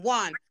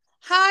One.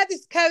 Hi,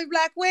 this is Kelly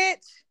Black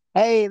Witch,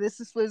 Hey, this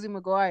is Flizzy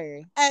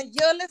McGuire, and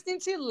you're listening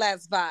to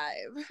Let's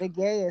Vibe. the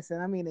gayest,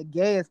 and I mean the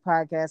gayest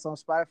podcast on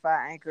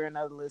Spotify, Anchor, and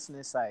other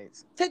listening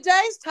sites.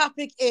 Today's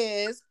topic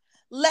is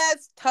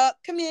Let's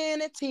Talk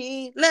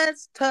Community.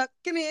 Let's talk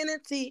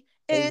community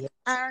in Hey,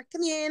 our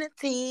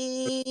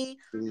community.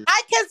 yeah.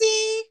 Hi,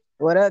 Kizzy.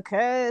 What up,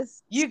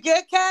 cuz? You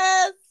good,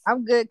 cuz?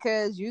 I'm good,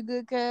 cuz. You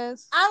good,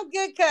 cuz? I'm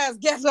good, cuz.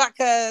 Guess what,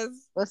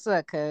 cuz? What's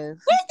up, cuz?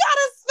 We got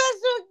a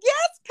special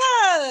guest,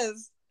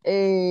 cuz.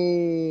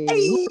 Hey,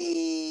 who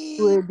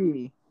Hey. it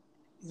be?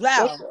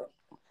 Well, What's up?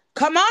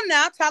 come on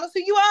now. Tell us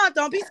who you are.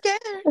 Don't be scared.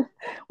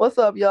 What's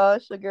up, y'all?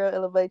 It's your girl,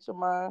 Elevate Your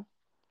Mind.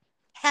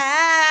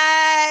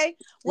 Hey,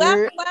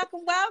 Yeah.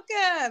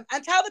 welcome.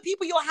 And tell the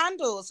people your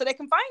handle so they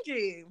can find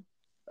you.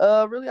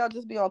 Really, I'll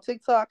just be on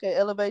TikTok at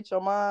Elevate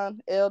Your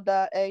Mind,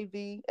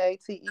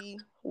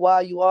 LAVATEYURMIND.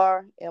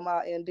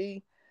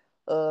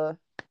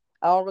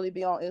 I don't really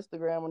be on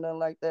Instagram or nothing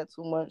like that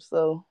too much,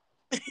 so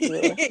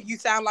yeah. You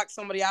sound like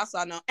somebody else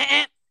I know.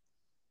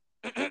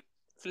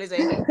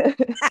 Flizzy.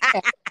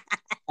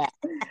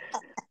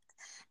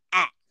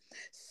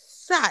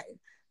 So,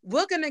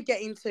 we're going to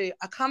get into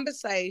a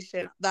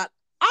conversation that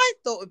I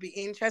thought would be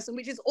interesting,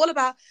 which is all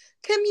about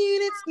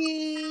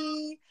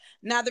community.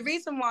 Now, the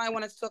reason why I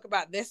wanted to talk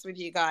about this with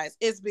you guys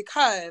is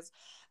because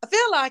I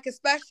feel like,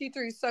 especially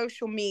through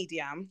social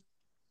media,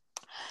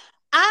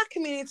 our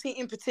community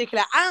in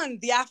particular and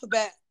the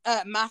alphabet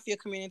mafia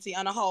community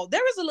on a whole,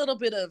 there is a little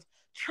bit of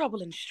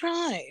trouble and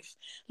strife,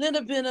 a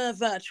little bit of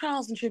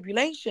trials and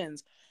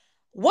tribulations.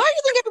 Why do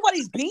you think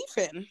everybody's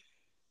beefing?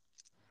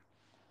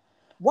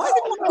 Why I is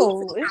don't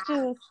everyone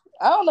know.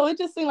 I don't know. It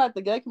just seemed like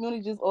the gay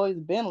community just always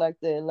been like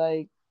that.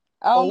 Like,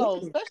 I don't know,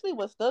 beefing? especially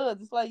with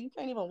studs. It's like you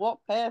can't even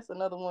walk past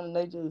another one and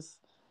they just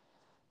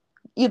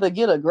either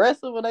get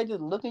aggressive or they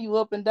just looking you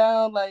up and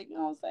down. Like, you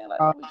know what I'm saying? Like,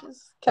 Uh, we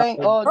just can't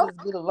all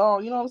just get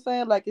along. You know what I'm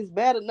saying? Like, it's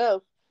bad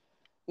enough.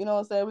 You know what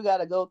I'm saying? We got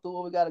to go through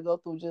what we got to go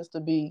through just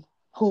to be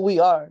who we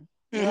are.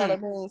 You know what I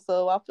Mm-hmm. mean?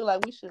 So I feel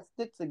like we should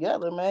stick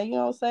together, man. You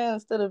know what I'm saying?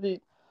 Instead of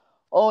it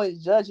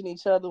always judging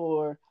each other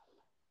or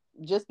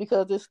just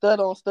because it's stud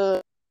on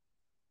stud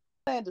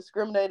and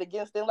discriminate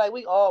against them. Like,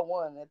 we all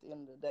one at the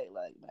end of the day.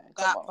 Like, man,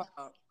 come That on.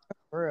 part.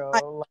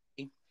 real.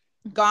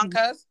 Gone,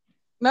 cuz?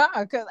 Nah,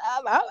 because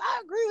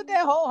I agree with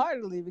that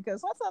wholeheartedly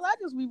because sometimes I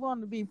just be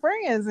wanting to be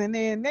friends and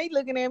then they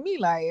looking at me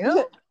like,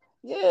 oh,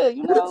 Yeah,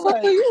 you who the know, fuck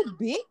are like, you,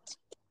 bitch?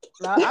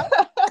 Nah, I'm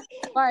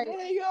like,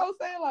 yeah, you know what I'm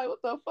saying? Like,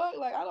 what the fuck?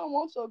 Like, I don't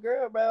want your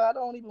girl, bro. I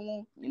don't even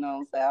want, you know what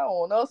I'm saying? I don't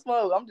want no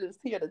smoke. I'm just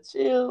here to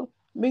chill,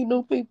 meet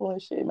new people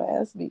and shit, man.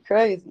 That's be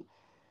crazy.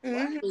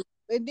 Mm-hmm.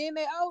 and then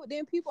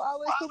then people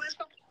always put,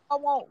 I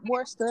want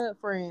more stud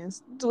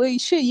friends. Well,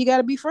 shit, you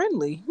gotta be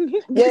friendly.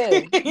 Yeah,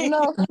 you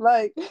know,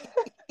 like,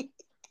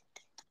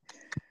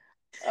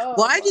 oh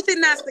Why do you my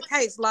think that's god. the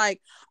case?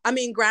 Like, I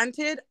mean,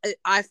 granted,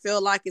 I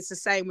feel like it's the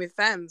same with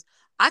femmes.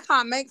 I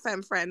can't make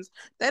femme friends.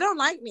 They don't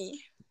like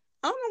me.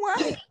 I don't know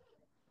why.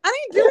 I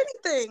didn't do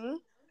anything.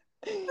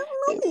 I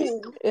It,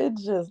 don't know.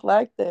 it's just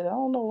like that. I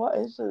don't know why.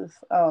 It's just,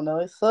 I don't know.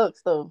 It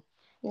sucks though,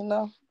 you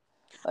know?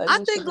 Like, I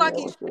we should think be like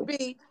able it should to.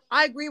 be.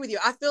 I agree with you.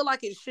 I feel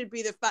like it should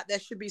be the fact there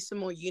should be some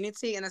more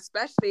unity, and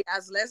especially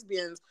as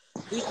lesbians,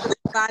 we should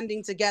be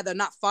banding together,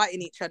 not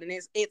fighting each other. And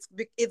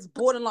it's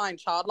borderline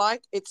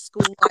childlike. It's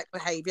school like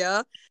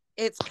behavior.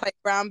 It's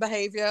playground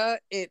behavior.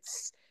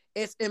 It's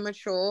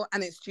immature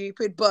and it's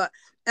stupid. But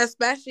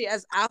especially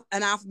as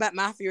an alphabet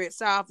mafia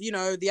itself, you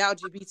know, the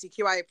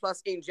LGBTQIA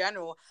plus in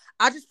general,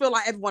 I just feel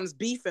like everyone's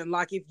beefing.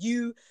 Like if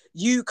you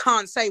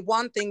can't say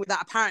one thing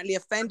without apparently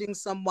offending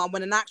someone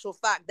when in actual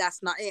fact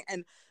that's not it.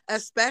 And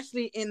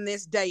especially in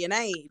this day and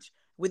age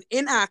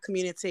within our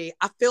community,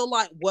 I feel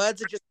like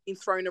words are just being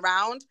thrown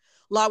around.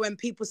 Like when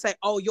people say,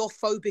 oh, you're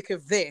phobic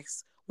of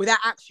this without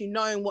actually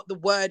knowing what the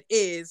word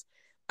is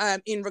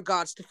in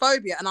regards to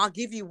phobia. And I'll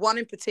give you one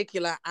in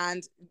particular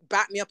and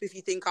back me up if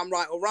you think I'm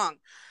right or wrong.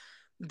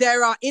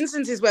 There are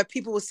instances where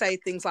people will say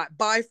things like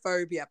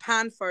biphobia,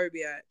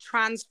 panphobia,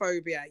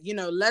 transphobia, you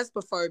know,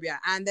 lesbophobia,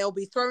 and they'll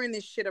be throwing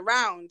this shit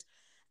around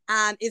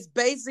and it's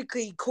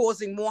basically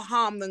causing more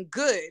harm than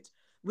good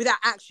without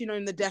actually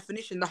knowing the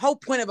definition. The whole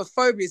point of a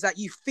phobia is that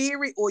you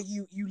fear it or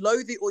you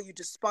loathe it or you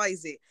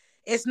despise it.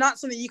 It's not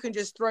something you can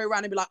just throw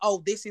around and be like,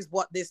 oh, this is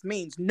what this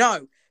means.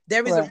 No,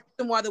 there is a Right.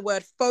 reason why the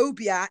word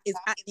phobia is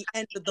at the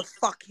end of the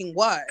fucking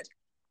word.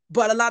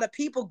 But a lot of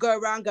people go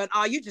around going,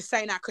 oh, you're just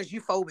saying that because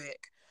you're phobic.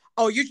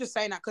 Oh, you're just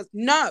saying that because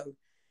no,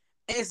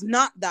 it's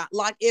not that.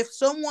 Like if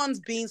someone's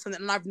been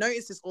something, and I've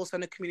noticed this also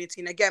in the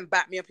community, and again,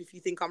 back me up if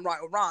you think I'm right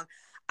or wrong.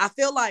 I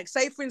feel like,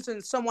 say for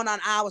instance, someone on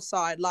our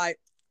side, like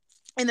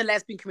in the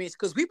lesbian community,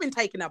 because we've been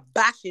taking a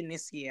bashing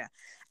this year,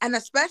 and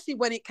especially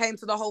when it came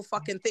to the whole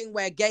fucking thing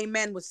where gay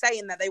men were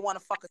saying that they want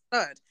to fuck a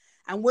stud,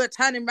 and we're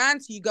turning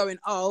around to you going,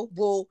 oh,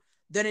 well,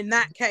 then in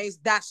that case,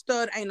 that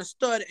stud ain't a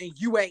stud and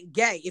you ain't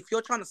gay. If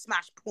you're trying to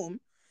smash pum,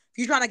 if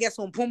you're trying to get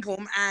some pum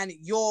pum and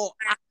you're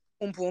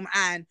pum pum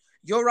and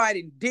you're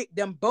riding dick,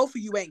 then both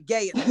of you ain't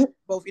gay.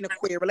 Both in a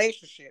queer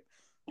relationship.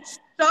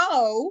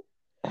 So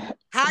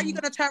How are you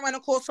going to turn around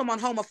and call someone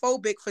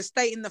homophobic for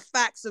stating the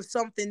facts of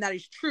something that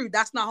is true?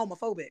 That's not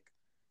homophobic.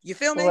 You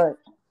feel me? Right.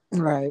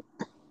 Right.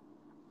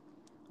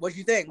 What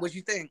you think? What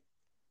you think?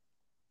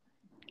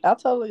 I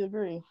totally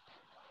agree.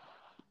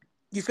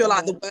 You feel I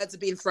like the mean, words are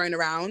being thrown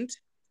around?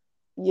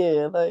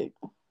 yeah, like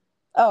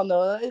I don't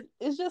know.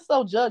 It's just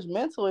so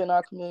judgmental in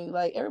our community.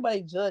 Like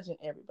everybody judging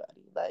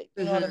everybody. Like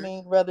you know what I Mm-hmm.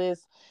 mean. Whether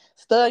it's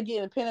stud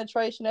getting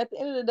penetration, at the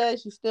end of the day,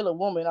 she's still a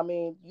woman. I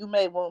mean, you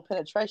may want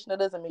penetration. That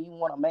doesn't mean you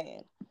want a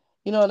man.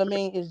 You know what I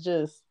mean? It's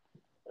just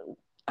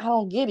I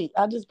don't get it.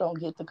 I just don't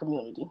get the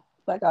community.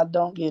 Like I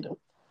don't get it.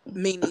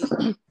 Me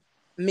neither.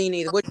 Me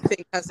neither. What do you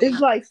think, It's Cassie?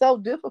 like so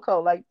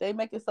difficult. Like they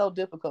make it so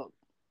difficult.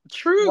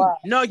 True. Why?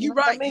 No, You you're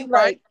know what I right. You're mean?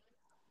 right.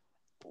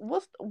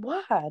 Like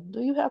why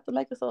do you have to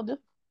make it so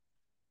difficult?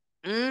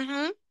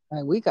 Mm-hmm.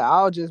 Like we could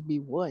all just be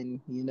one,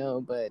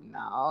 but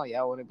no,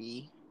 y'all want to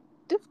be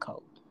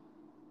difficult.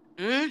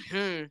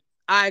 Mm-hmm.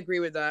 I agree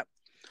with that.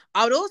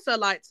 I would also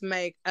like to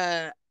make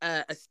a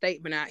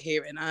statement out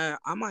here, and I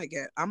might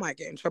get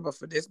in trouble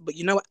for this, but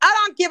you know what?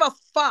 I don't give a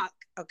fuck.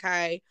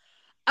 Okay.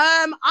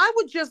 I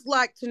would just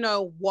like to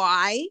know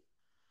why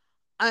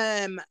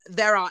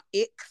there are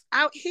icks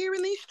out here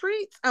in these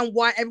streets and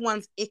why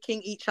everyone's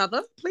icking each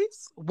other,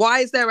 please. Why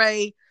is there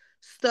a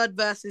stud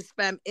versus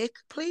femme ick,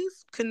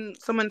 please? Can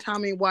someone tell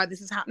me why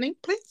this is happening,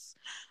 please?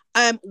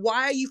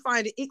 Why are you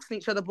finding icks in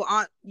each other, but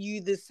aren't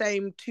you the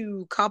same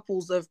two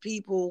couples of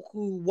people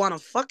who want to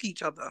fuck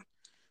each other?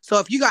 So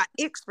if you got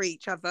icks for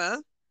each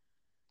other,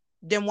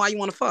 then why you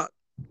want to fuck?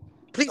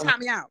 Please help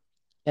me out.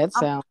 That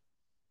sounds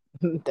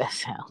that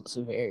sounds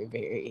very,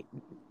 very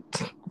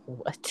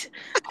what?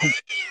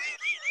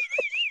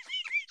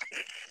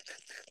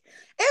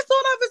 It's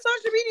all over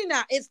social media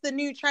now. It's the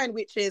new trend,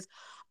 which is,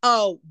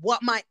 oh,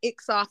 what my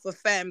icks are for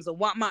femmes and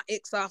what my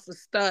icks are for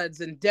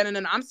studs and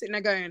then I'm sitting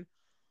there going,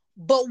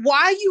 but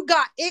why you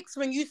got icks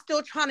when you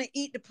still trying to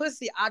eat the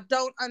pussy? I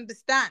don't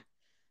understand.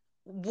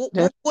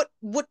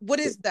 What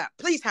is that?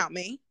 Please help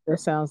me. That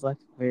sounds like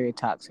very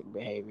toxic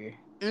behavior.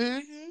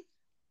 Mm-hmm.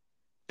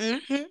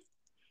 Mm-hmm.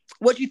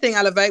 What do you think,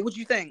 Elevate? What do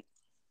you think?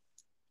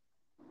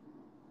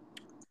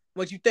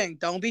 What do you think?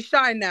 Don't be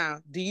shy now.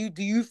 Do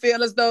you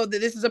feel as though that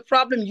this is a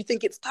problem? You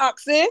think it's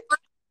toxic?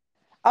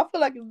 I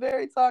feel like it's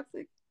very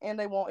toxic, and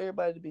they want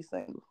everybody to be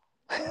single.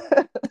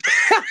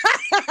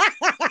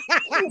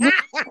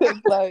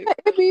 Like,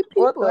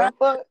 what the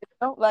fuck?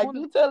 Like,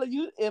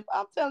 if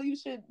I'm telling you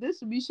shit, this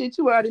should be shit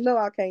you already know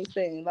I can't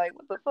stand. Like,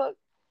 what the fuck?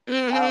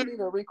 Mm-hmm. I don't need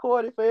to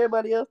record it for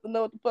everybody else to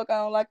know what the fuck I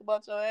don't like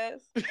about your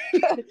ass.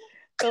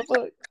 The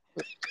fuck?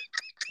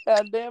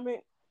 God damn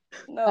it.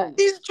 No.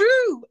 It's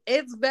true.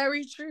 It's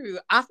very true.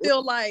 I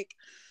feel like,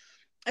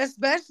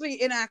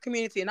 especially in our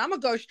community, and I'm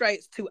gonna go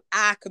straight to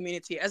our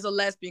community as a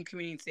lesbian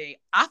community,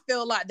 I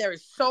feel like there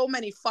is so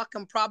many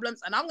fucking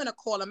problems, and I'm gonna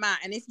call them out.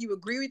 And if you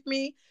agree with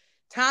me,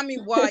 tell me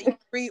why you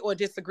agree or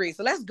disagree.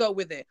 So let's go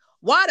with it.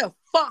 Why the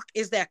fuck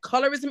is there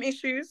colorism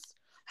issues,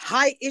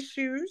 height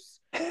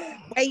issues,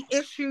 weight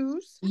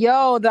issues?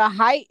 Yo, the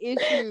height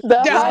issues. The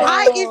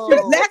height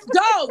issues. Let's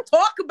go.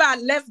 Talk about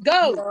it. Let's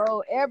go.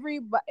 Yo,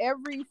 every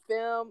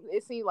film,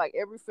 it seems like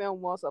every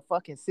film wants a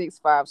fucking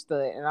 6'5"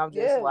 stud, and I'm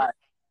just like,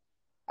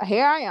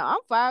 here I am.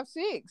 I'm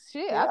 5'6".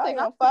 Shit, I think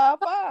I'm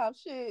 5'5".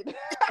 Shit.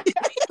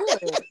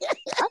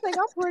 I think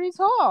I'm pretty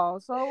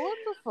tall. So what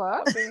the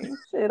fuck? I mean,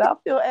 shit, I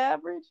feel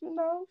average,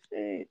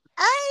 shit.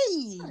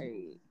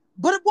 Hey.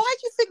 But why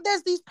do you think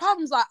there's these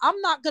problems? Like, I'm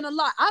not gonna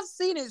lie, I've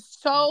seen it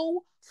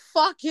so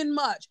fucking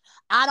much.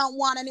 I don't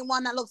want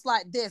anyone that looks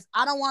like this.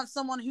 I don't want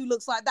someone who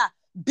looks like that.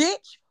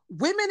 Bitch,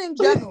 women in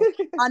general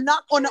are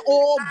not gonna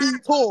all be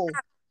tall.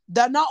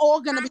 They're not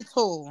all gonna be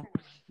tall.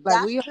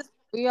 Like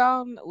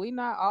we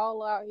not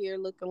all out here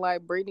looking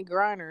like Brittany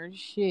Griner and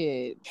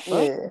shit.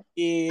 Yeah.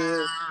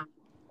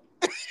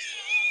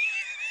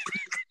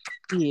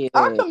 Yeah.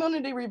 Our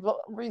community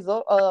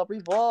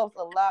revolves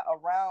a lot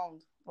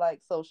around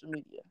like social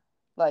media.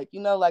 Like,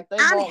 like they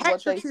want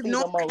what they see the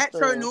most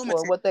of,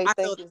 or what they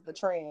think is the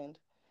trend.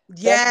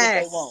 Yes. That's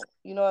what they want.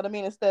 You know what I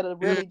mean? Instead of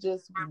really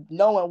just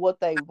knowing what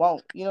they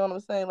want. You know what I'm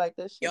saying? Like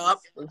that shit. Yep.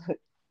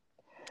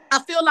 I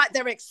feel like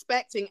they're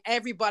expecting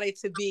everybody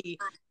to be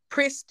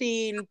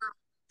pristine,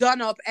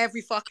 done up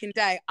every fucking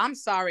day. I'm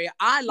sorry.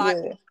 I like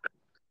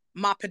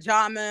my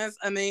pajamas,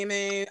 a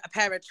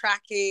pair of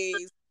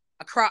trackies,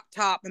 a crop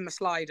top, and my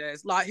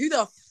sliders. Like, who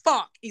the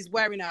fuck is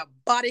wearing a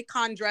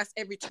bodycon dress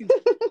every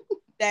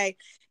Tuesday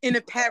in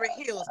a pair of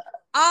heels?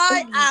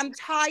 I am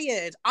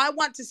tired. I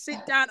want to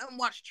sit down and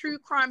watch true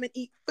crime and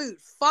eat food.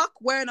 Fuck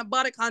wearing a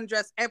bodycon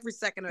dress every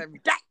second of every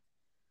day.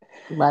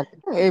 Like,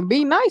 it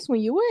be nice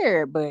when you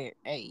wear it, but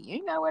hey, you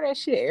ain't gotta wear that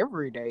shit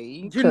every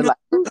day.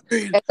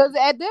 Because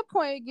at that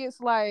point it gets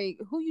like,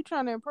 who you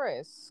trying to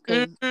impress?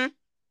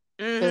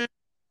 Because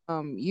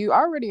you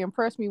already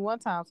impressed me one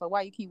time, so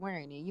why you keep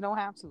wearing it? You don't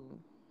have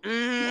to.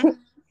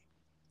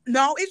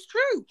 No, it's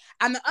true.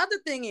 And the other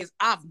thing is,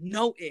 I've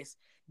noticed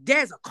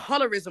there's a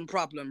colorism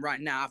problem right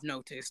now. I've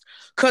noticed,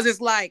 because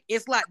it's like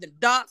the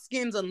dark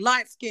skins and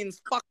light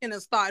skins fucking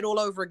has started all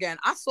over again.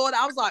 I saw that.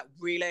 I was like,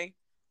 really?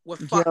 we're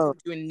fucking Yo,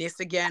 doing this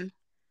again.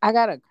 I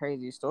got a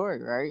crazy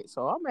story, right?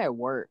 So I'm at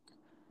work,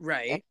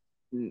 Right.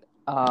 and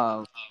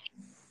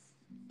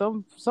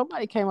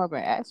somebody came up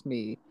and asked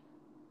me,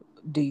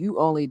 "Do you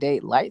only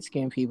date light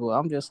skinned people?"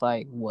 I'm just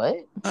like, "What?"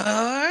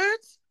 What?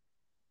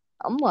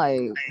 I'm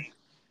like,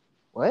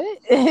 "What?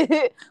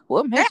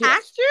 What They made you?"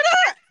 asked you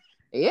that?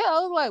 Yeah, I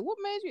was like, "What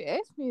made you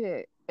ask me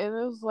that?" And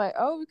it was like,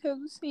 "Oh, because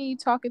we seen you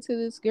talking to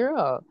this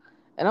girl,"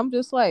 and I'm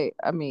just like,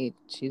 I mean,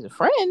 she's a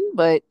friend,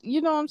 but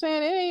you know what I'm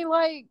saying? It ain't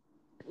like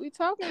we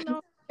talking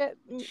on that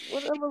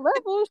whatever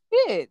level.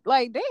 Shit,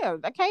 like,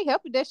 damn, I can't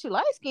help it that she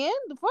light skinned.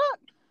 The fuck,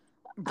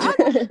 I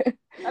don't,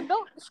 I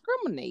don't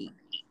discriminate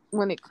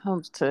when it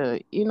comes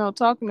to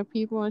talking to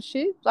people and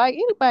shit. Like,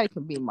 anybody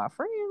can be my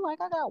friend. Like,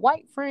 I got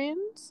white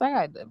friends, I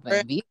got the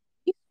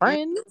Vietnamese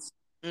friends.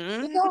 You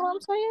Mm-hmm. know what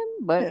I'm saying?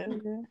 But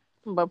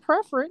Yeah.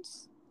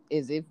 preference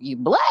is if you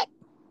black,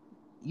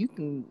 you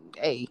can.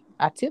 Hey,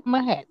 I tip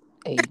my hat.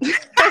 Hey,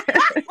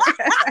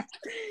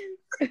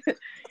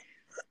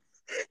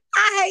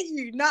 I hate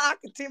you. Nah, I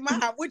can tip my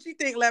hat. What you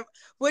think,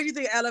 What you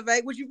think,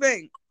 Elevate? What you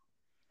think?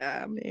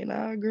 I mean,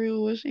 I agree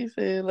with what she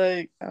said.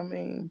 Like, I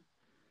mean,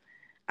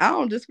 I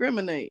don't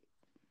discriminate.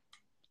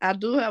 I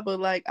do have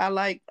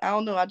I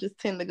don't know, I just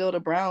tend to go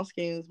to brown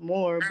skins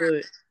more,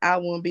 but I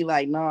wouldn't be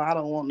like, no, I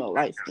don't want no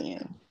light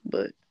skin.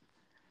 But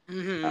I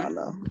Mm-hmm. don't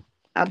know.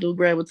 I do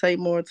gravitate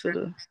more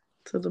to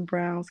the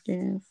brown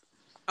skins.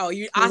 Oh,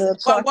 you A asked little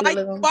why? chocolate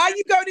little. Why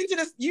you going into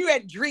this? You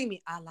had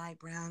dreamy. I like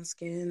brown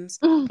skins.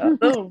 I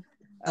do.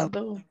 I Oh,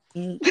 do.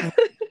 mm-mm.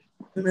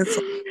 It's-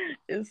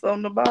 It's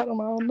on the bottom.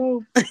 I don't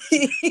know. I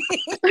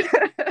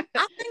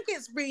think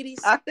it's really.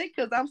 I think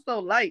because I'm so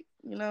light,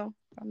 I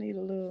need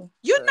a little.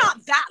 You're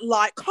not that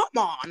light. Come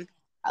on.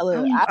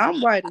 look,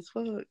 I'm white as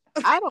fuck.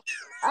 I don't,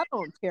 I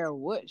don't care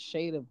what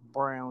shade of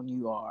brown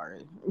you are.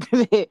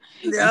 You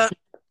Yeah.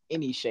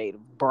 any shade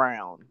of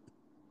brown.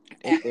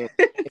 If there,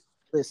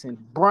 listen,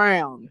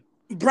 brown.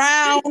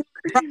 Brown,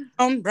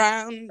 brown, brown,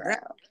 brown, Brown.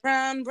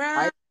 brown,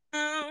 Right?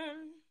 brown.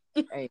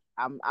 Hey,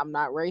 I'm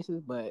not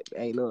racist, but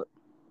hey, look,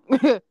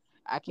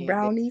 I can't.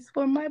 Brownies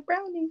for my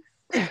brownies.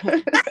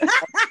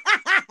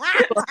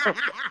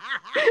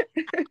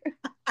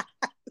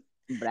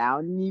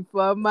 Brownie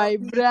for my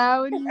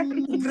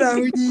brownie.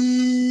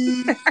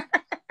 Brownie.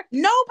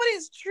 No, but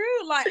it's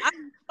true. Like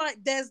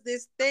there's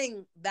this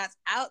thing that's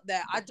out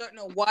there. I don't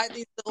know why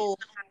these little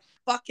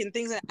fucking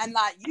things and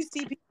like you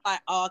see people like,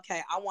 oh,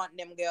 okay, I want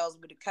them girls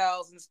with the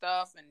curls and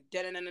stuff and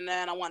and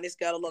I want this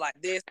girl to look like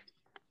this.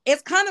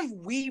 It's kind of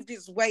weaved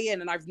its way in,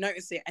 and I've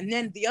noticed it. And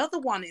then the other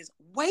one is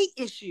weight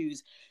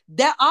issues.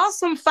 There are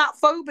some fat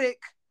phobic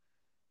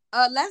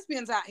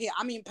lesbians out here.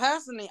 I mean,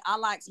 personally, I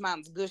like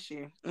man's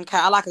gushy. Okay,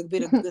 I like a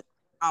bit of gush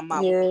on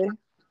my Yeah.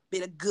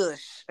 bit of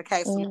gush.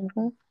 Okay,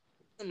 Mm-hmm.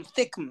 some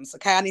thickums.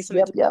 Okay, I need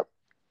something Yep.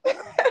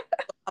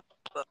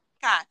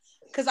 okay,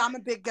 because I'm a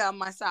big girl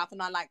myself,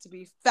 and I like to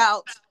be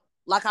felt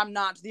like I'm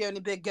not the only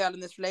big girl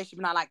in this relationship,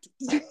 and I like to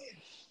eat.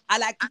 I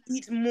like to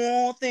eat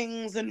more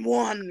things than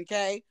one.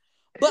 Okay,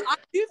 but I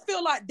do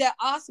feel like there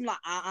are some like,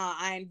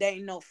 I ain't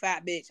dating no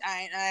fat bitch.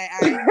 I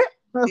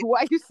ain't.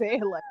 Why you say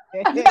it like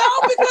that? No,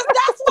 because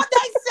that's what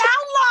they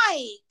sound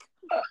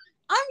like.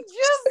 I'm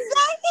just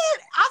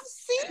saying. I've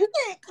seen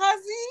it,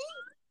 cousin.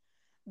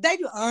 They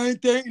do. I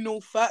ain't dating no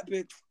fat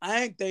bitch.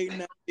 I ain't dating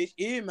that bitch.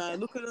 Yeah, man.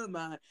 Look at her,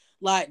 man.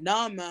 Like,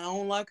 nah, man. I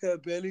don't like her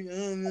belly.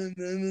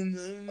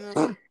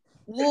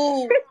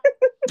 Whoa.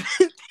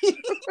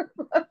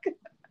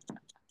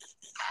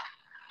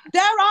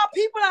 There are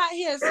people out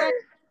here saying,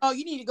 "Oh,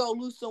 you need to go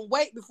lose some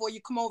weight before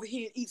you come over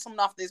here and eat something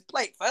off this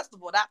plate." First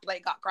of all, that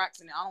plate got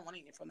cracks in it. I don't want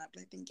to eat it from that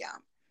plate. Thank you.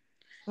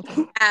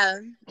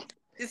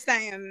 Just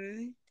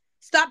saying,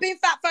 stop being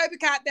fat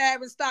phobic out there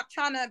and stop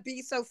trying to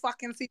be so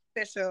fucking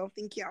superficial.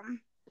 Thank you.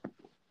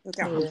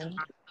 Okay.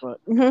 Yeah.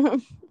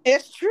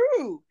 It's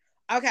true.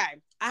 Okay,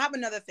 I have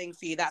another thing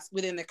for you that's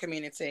within the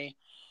community.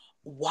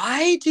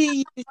 Why do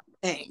you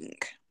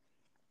think?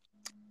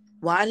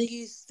 Why do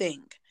you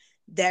think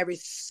there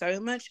is so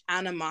much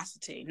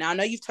animosity? Now, I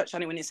know you've touched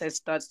on it when it says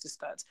studs to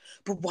studs,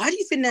 but why do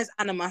you think there's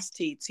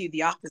animosity to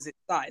the opposite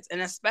sides,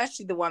 and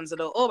especially the ones that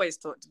are always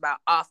talked about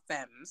are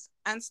femmes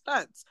and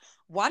studs?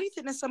 Why do you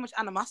think there's so much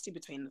animosity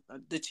between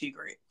the two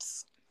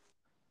groups?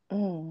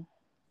 Mm,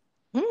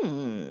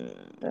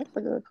 that's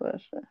a good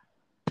question.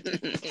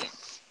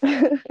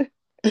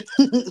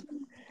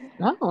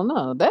 I don't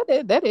know.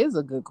 That is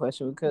a good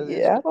question because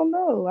Yeah, I don't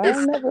know. I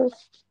ain't never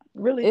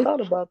really it's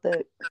thought about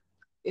that.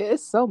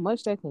 it's so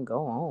much that can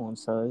go on.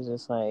 So it's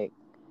just like,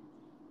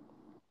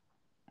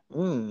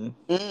 mm.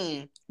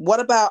 What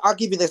about? I'll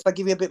give you this. I'll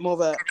give you a bit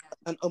more of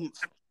an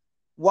oomph.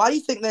 Why do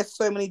you think there's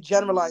so many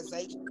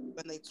generalizations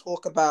when they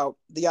talk about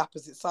the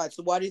opposite side?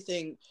 So why do you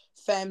think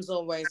femmes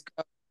always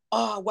go,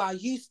 "Oh, wow,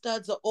 you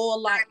studs are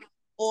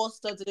all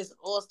studs are this,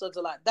 all studs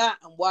are like that,"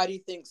 and why do you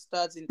think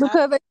studs in time?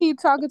 Because they keep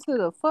talking to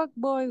the fuck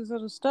boys or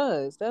the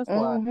studs. That's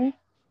why. Mm-hmm.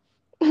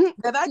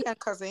 Say that again,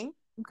 cousin.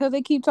 Because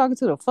they keep talking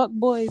to the fuck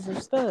boys and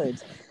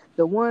studs.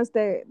 the ones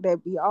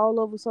that be all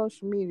over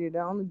social media,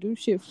 that only do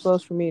shit for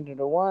social media,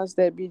 the ones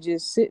that be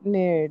just sitting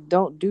there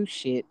don't do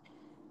shit,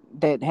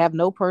 that have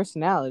no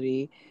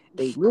personality,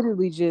 they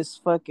literally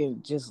just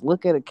fucking just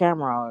look at a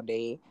camera all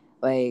day,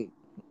 like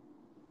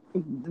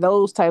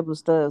those type of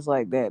studs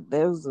like that.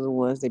 Those are the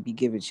ones that be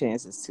given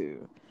chances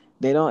to.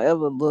 They don't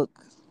ever look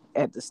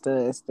at the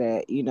studs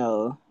that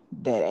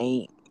that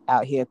ain't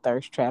out here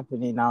thirst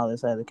trapping and all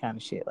this other kind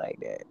of shit like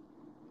that.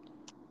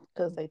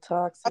 Because they Why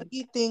toxic. do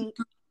you think?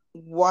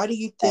 Why do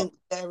you think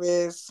there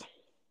is?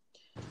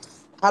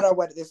 How do I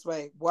word it this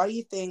way? Why do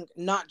you think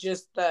not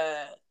just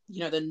the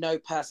no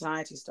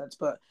personality studs,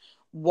 but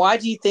why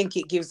do you think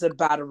it gives a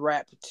bad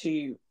rep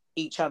to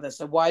each other?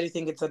 So why do you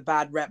think it's a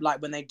bad rep,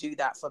 like when they do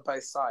that for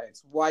both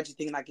sides? Why do you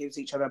think that gives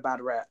each other a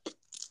bad rep?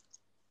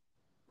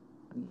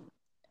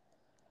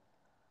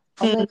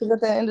 I mean, because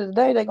at the end of the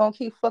day, they're going to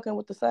keep fucking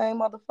with the same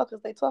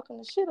motherfuckers they talking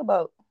the shit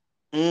about.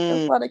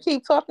 That's why they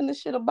keep talking the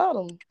shit about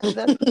them. Because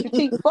that's what you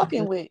keep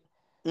fucking with.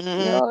 You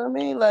know what I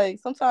mean? Like,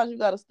 sometimes you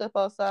got to step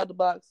outside the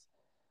box,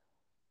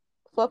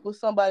 fuck with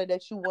somebody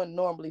that you wouldn't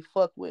normally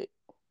fuck with.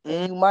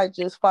 And you might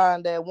just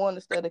find that one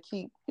instead of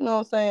keep, you know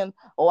what I'm saying?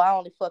 Oh, I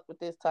only fuck with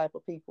this type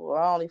of people. Or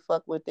I only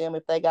fuck with them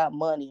if they got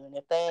money. And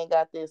if they ain't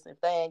got this, if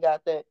they ain't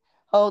got that.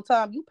 Whole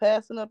time you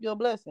passing up your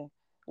blessing.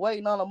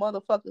 Waiting on a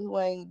motherfucker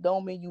who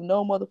don't mean you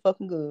no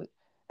motherfucking good.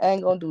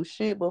 Ain't gonna do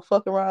shit but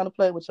fuck around and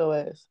play with your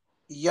ass.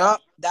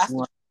 Yup,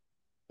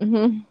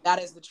 Mm-hmm.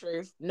 that is the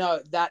truth. No,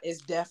 that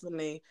is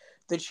definitely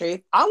the truth.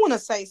 I want to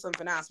say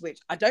something else, which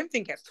I don't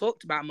think gets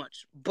talked about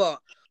much, but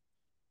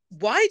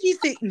why do you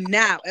think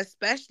now,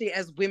 especially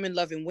as women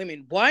loving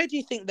women, why do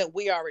you think that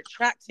we are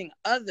attracting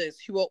others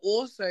who are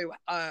also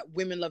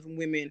women loving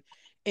women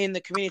in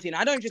the community? And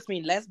I don't just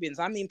mean lesbians,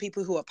 I mean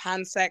people who are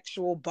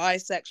pansexual,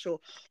 bisexual.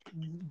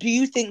 Do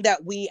you think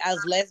that we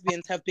as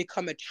lesbians have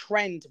become a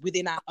trend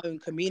within our own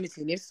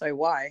community? And if so,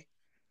 why?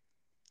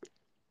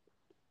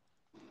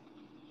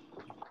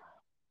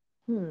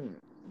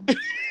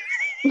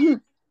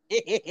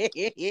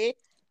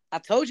 I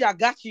told you I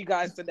got you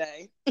guys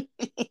today.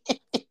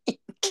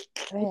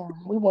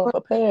 Damn, we weren't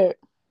prepared.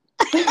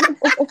 You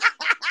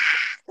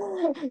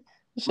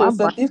should have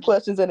sent these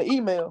questions in an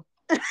email.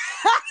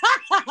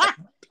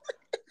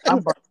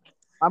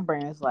 My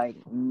brain is like,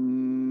 Well,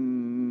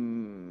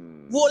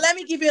 let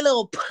me give you a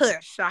little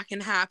push so I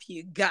can help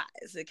you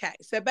guys. Okay,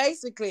 so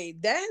basically,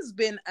 there has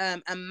been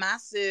a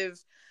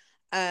massive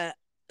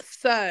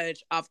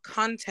surge of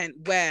content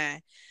where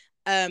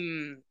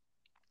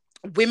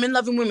women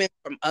loving women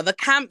from other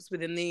camps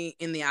within the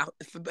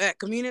alphabet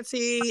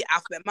community,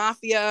 alphabet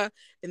mafia,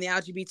 in the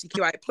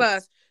LGBTQI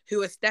plus,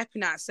 who are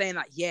stepping out saying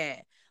like, yeah,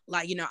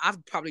 like,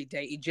 I've probably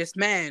dated just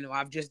men, or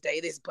I've just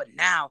dated this, but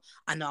now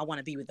I know I want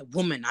to be with a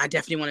woman. I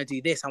definitely want to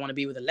do this. I want to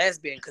be with a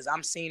lesbian because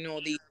I'm seeing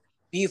all these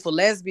beautiful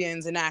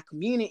lesbians in our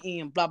community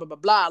and blah blah blah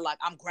blah. Like,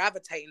 I'm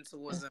gravitating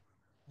towards them.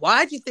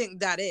 Why do you think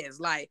that is?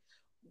 Like,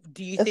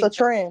 do you it's think a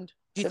trend?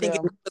 Do you think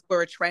it's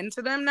we're a trend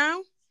to them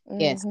now?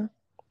 yes, Mm-hmm.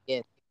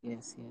 yes.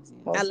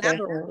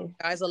 Elaborate,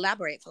 guys.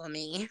 Elaborate for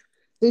me.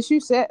 Since you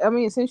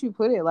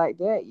put it like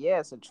that, yeah,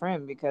 it's a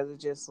trend because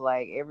it's just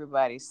like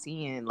everybody's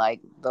seeing like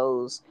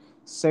those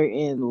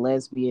certain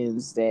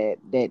lesbians that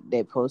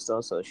post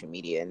on social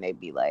media, and they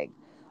be like,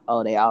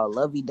 oh, they all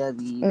lovey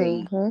dovey,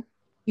 they Mm-hmm.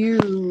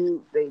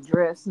 cute, they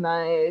dress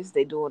nice,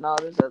 they doing all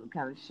this other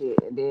kind of shit,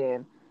 and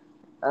then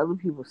other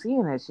people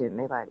seeing that shit and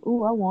they like,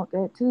 ooh, I want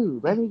that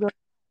too. Let me go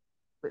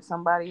with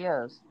somebody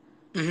else.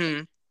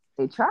 Mm-hmm.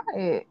 They try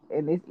it,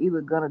 and it's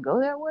either gonna go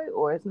that way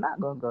or it's not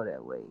gonna go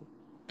that way.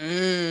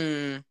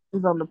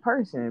 It's on the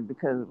person,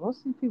 because most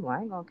of these people,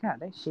 I ain't gonna count,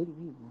 they shitty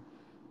people.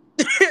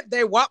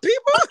 They what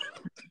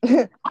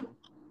people?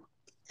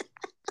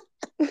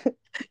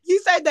 You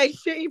said they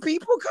shitty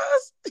people,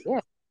 cuz?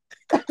 Yeah.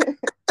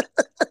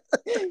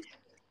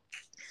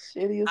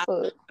 Shitty as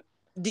fuck.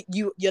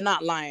 You're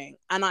not lying.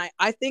 And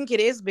I think it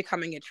is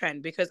becoming a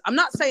trend, because I'm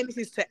not saying this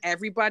is to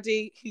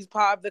everybody who's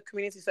part of the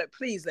community, so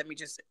please let me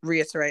just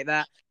reiterate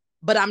that.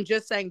 But I'm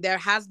just saying there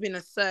has been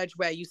a surge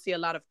where you see a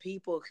lot of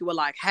people who are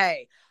like,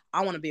 hey,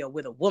 I want to be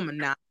with a woman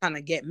now, trying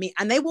to get me.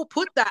 And they will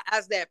put that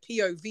as their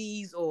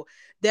POVs or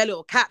their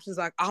little captions,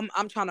 like, I'm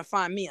trying to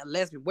find me a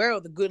lesbian. Where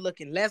are the good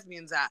looking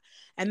lesbians at?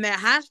 And their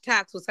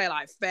hashtags will say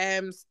like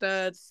femme,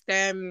 studs,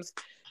 stems,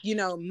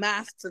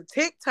 masks of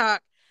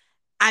TikTok.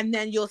 And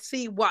then you'll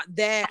see what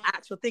their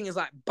actual thing is,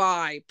 like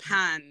bi,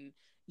 pan,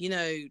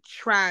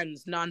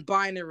 trans,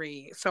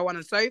 non-binary, so on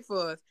and so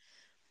forth.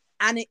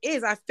 And it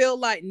is, I feel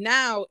like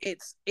now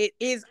it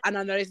is, and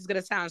I know this is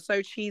going to sound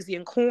so cheesy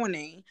and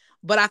corny,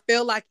 but I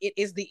feel like it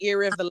is the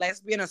era of the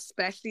lesbian,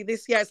 especially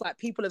this year. It's like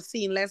people have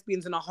seen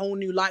lesbians in a whole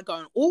new light,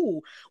 going,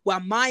 oh, well,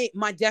 my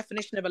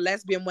definition of a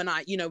lesbian, when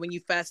when you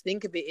first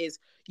think of it, is,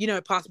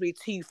 possibly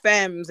two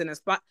femmes, and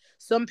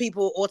some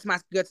people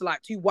automatically go to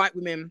like two white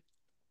women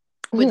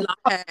with long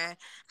hair,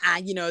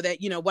 and that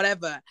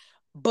whatever.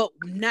 But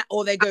now,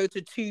 or they go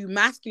to two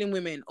masculine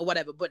women or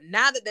whatever. But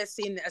now that they're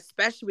seeing it,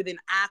 especially within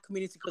our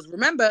community, because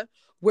remember,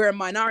 we're a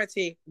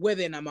minority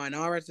within a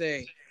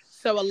minority.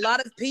 So a lot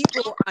of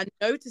people are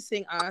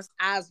noticing us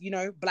as,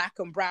 black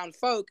and brown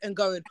folk and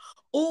going,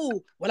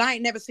 oh, well, I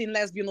ain't never seen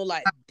lesbian or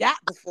like that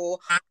before.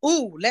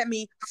 Oh, let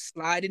me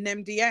slide in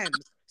them DMs.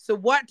 So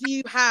what do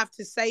you have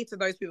to say to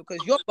those people?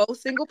 Because you're both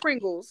single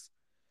Pringles.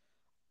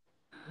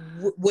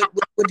 What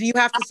do you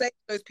have to say to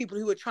those people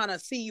who are trying to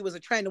see you as a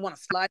trend and want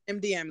to slide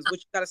them DMs? What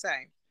you got to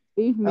say?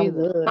 Leave me I'm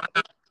good.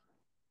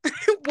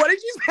 What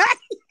did you say?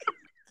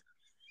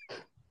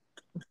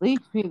 Leave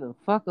me the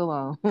fuck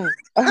alone.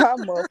 I'm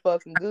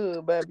motherfucking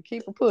good, baby.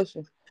 Keep it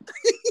pushing.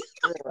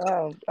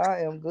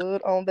 I am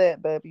good on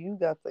that, baby. You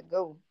got to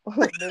go.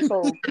 This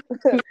whole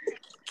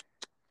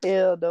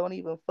hell, don't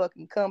even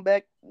fucking come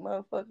back,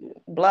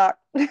 motherfucking block.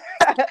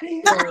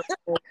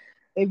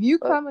 If you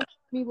come at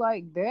me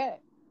like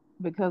that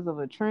because of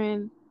a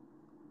trend,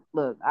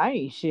 look, I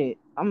ain't shit.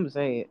 I'm gonna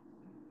say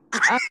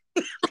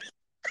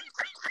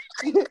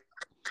it.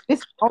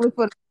 It's only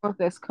for the ones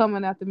that's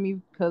coming after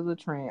me because of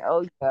trend.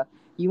 Oh yeah,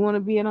 you want to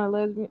be in a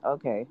lesbian?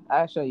 Okay,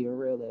 I'll show you a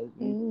real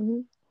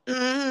lesbian.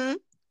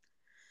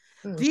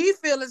 Do you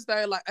feel as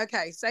though, like,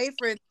 okay, say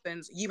for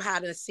instance, you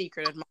had a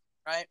secret admirer,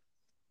 right?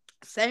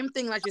 Same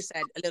thing like you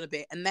said a little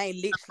bit, and they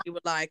literally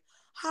were like,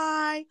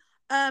 "Hi,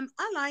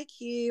 I like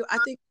you. I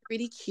think you're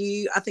really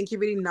cute. I think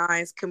you're really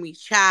nice. Can we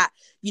chat?"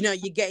 You're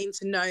getting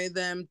to know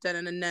them,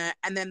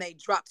 and then they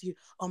drop to you.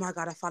 "Oh my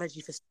god, I followed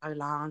you for so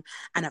long,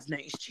 and I've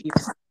noticed you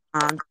for so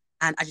long,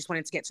 and I just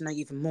wanted to get to know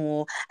you even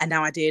more. And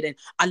now I did, and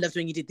I loved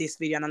when you did this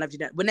video, and I loved you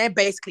that." When they're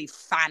basically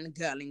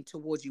fangirling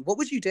towards you, what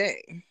would you do?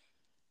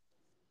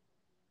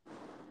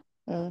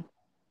 What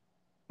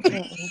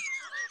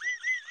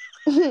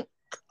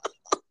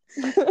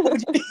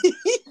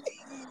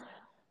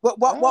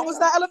was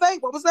that,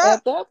 Elevate? What was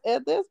that?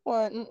 At this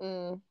point,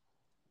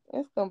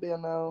 it's gonna be a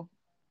no.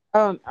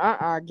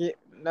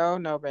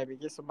 No, baby,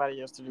 get somebody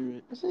else to do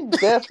it. She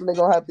definitely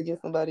gonna have to get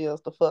somebody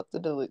else to fuck to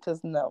do it, cause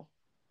no,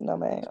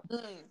 ma'am.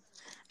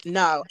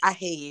 No, I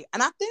hear you,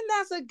 and I think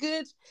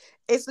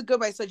it's a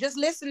good way. So just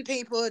listen,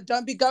 people.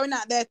 Don't be going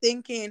out there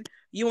thinking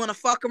you want to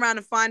fuck around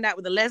and find out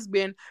with a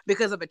lesbian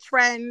because of a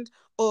trend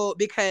or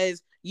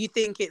because you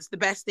think it's the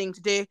best thing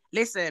to do.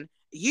 Listen,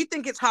 you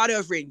think it's hard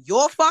over in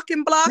your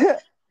fucking block?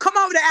 Come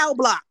over to L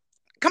Block.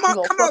 Come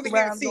over here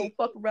and see. You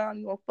gonna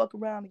fuck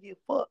around and get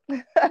fucked.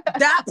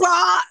 That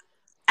part,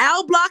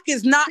 L Block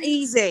is not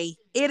easy.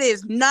 It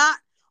is not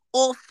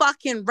all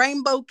fucking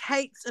rainbow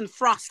cakes and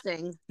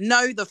frosting.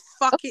 No, the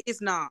fuck it is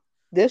not.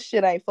 This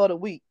shit ain't for the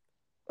weak.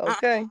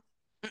 Okay?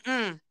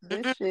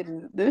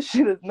 This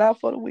shit is not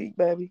for the weak,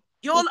 baby.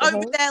 You're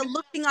over there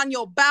looking on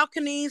your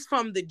balconies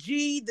from the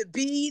G, the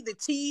B, the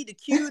T, the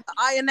Q, the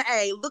I, and the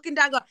A, looking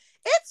down, going,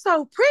 "It's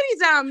so pretty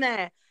down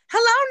there.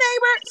 Hello,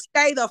 neighbor."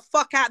 Stay the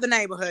fuck out of the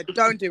neighborhood.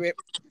 Don't do it.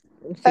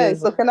 Hey,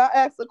 so can I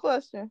ask a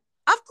question?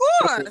 Of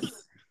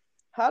course.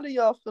 How do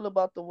y'all feel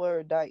about the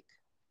word dyke?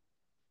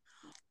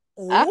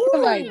 I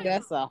feel like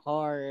that's a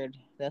hard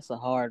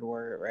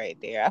word right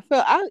there.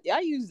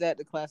 I use that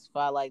to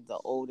classify like the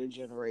older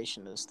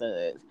generation of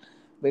studs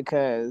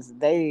because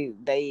they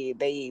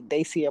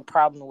see a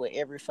problem with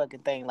every fucking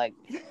thing. Like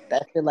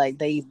I feel like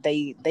they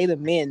the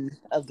men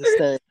of the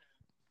stud.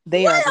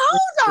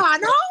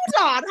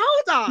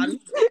 Hold on.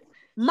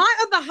 My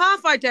other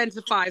half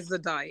identifies the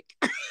dyke.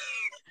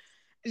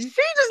 She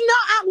does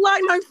not act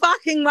like no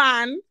fucking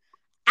man,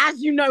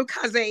 as you know,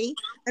 cuzzy.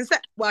 And so,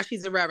 well,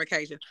 she's a rare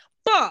occasion.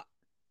 But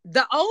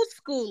the old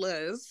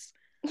schoolers,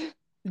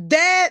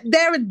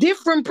 they're a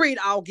different breed.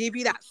 I'll give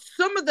you that.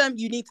 Some of them,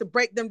 you need to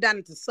break them down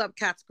into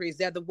subcategories.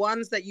 They're the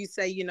ones that you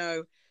say,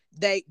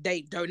 they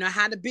don't know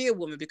how to be a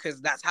woman because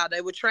that's how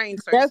they were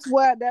trained. So that's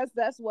why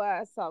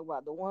I talk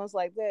about the ones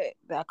like that.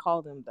 I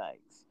call them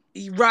dykes.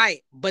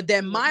 Right. But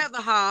then my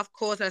other half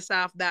calls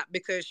herself that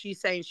because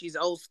she's saying she's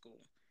old school.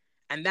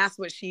 And that's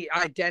what she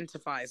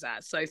identifies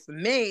as. So for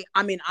me,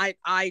 I mean, I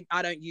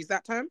don't use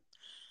that term.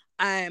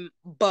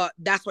 But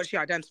that's what she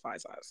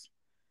identifies as.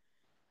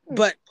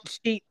 But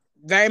she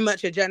very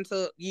much a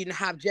gentle, you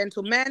have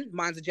gentle men,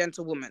 mine's a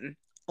gentle woman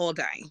all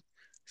day.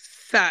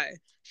 So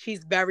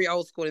she's very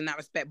old school in that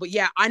respect. But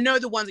yeah, I know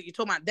the ones that you're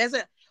talking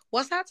about.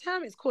 What's that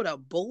term? It's called a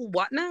bull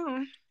what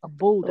now? A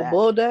bull dagger. A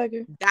bull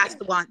dagger? That's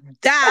the one.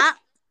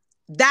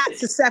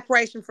 That's a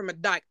separation from a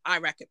dyke, I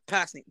reckon.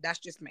 Personally, that's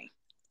just me.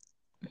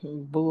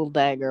 Bull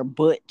dagger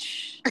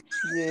butch.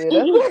 Yeah,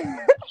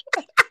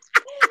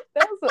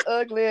 that was an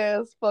ugly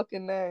ass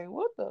fucking name.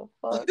 What the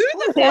fuck? Who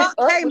the fuck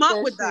came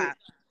up with that?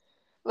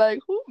 Like,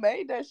 who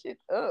made that shit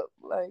up?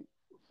 Like,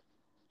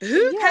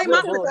 who came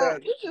up with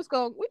that?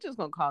 We're just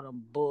gonna call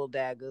them bull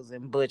daggers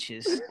and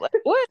butches. Like,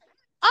 what?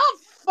 I'm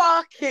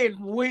fucking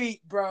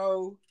weak,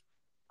 bro.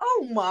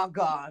 Oh my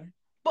god!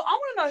 But I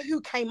want to know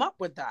who came up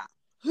with that.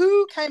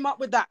 Who came up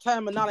with that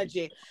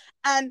terminology?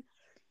 And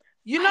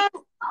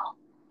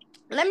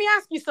let me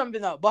ask you something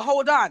though. But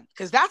hold on,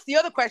 because that's the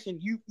other question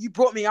you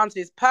brought me onto.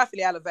 Is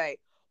perfectly Elevate.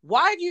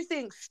 Why do you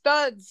think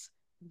studs,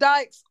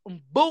 dykes,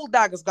 and bull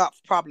daggers got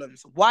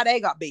problems? Why they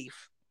got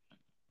beef?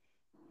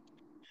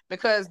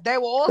 Because they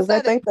were all. Because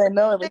they think they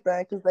know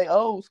everything. Because they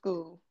old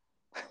school.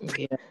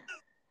 Yeah.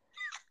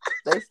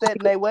 They set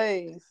in their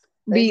ways.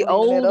 They Be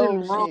believe in that old old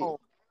and shit. wrong.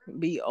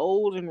 Be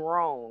old and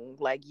wrong.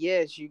 Like,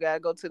 yes, you gotta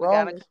go to the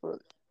Wrong gynecologist. as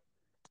fuck.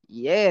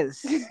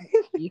 Yes.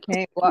 You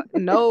can't walk.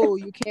 No,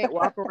 you can't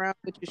walk around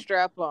with your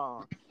strap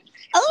on.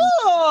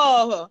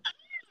 Oh,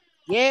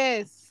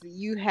 Yes,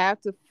 you have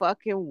to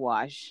fucking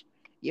wash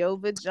your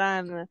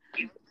vagina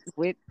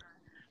with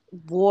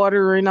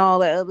water and all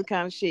that other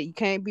kind of shit. You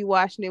can't be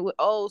washing it with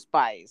Old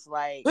Spice.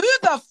 Like, who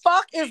the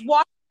fuck is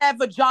washing their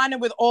vagina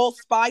with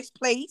Allspice,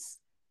 please?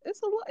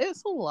 it's a lot.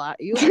 It's a lot.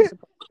 You'll be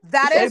surprised.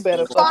 That They is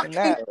better fucking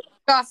fucking not.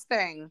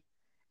 disgusting.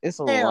 It's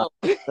a Ew. lot.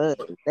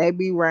 They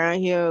be around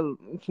here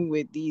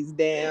with these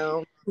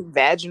damn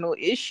vaginal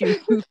issues.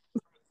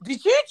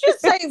 Did you just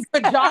say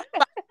vaginal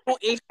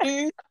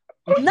issues?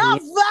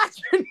 Not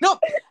vaginal.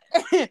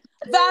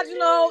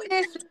 Vaginal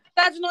issues.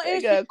 Vaginal They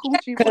issues. got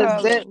coochie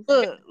Cause that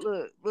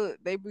problems. look,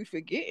 they be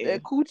forgetting.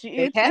 That coochie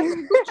They have a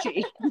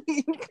itching.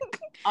 coochie.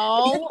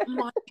 Oh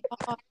my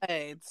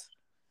god.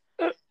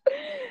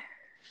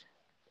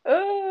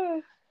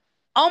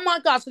 Oh my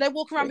god. So they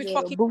walk around They with got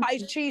a fucking boochie.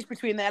 cottage cheese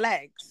between their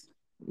legs.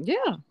 Yeah.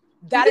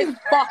 That is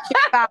fucking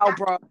foul,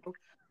 bro.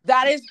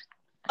 That is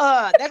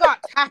they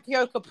got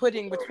tapioca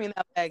pudding between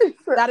their legs.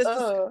 That is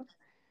disgusting.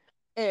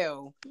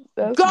 Ew.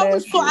 That's Go and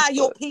nasty sort as out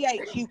your fuck.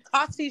 pH, you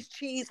cottage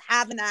cheese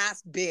having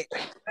ass bitch.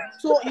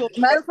 Sort your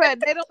Matter of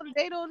fact,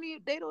 they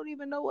don't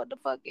even know what the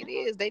fuck it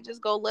is. They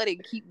just go let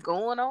it keep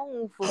going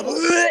on for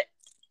months.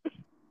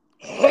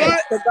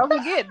 But don't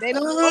forget, they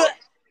don't go.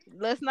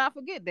 Let's not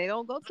forget, they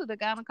don't go to the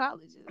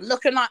gynecologist.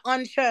 looking like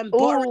unchurned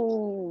butter.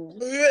 Ooh,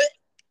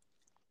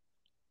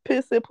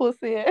 pissy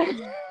pussy.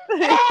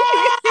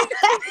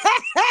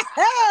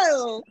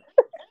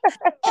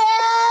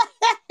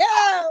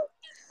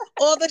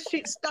 All the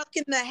shit stuck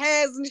in the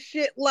hairs and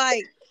shit.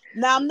 Like,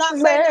 now I'm not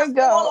saying Man, that's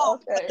go. all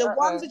off, Okay, but the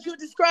ones that you're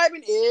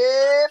describing,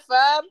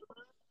 fam.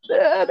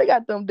 Yeah, they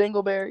got them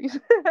dingleberries.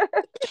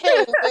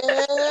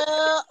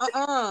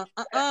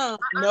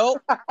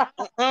 Nope.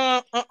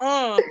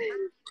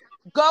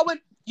 Going.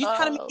 You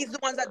telling me these are the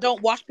ones that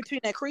don't wash between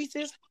their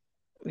creases?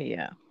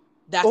 Yeah.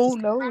 That's Oh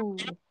no.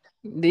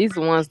 These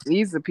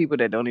are people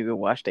that don't even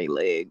wash their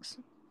legs.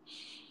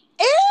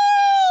 Ew!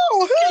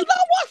 Who's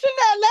not washing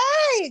their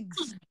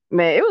legs?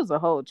 Man, it was a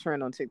whole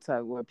trend on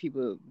TikTok where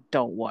people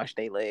don't wash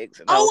their legs.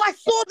 And Oh, I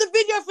saw the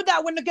video for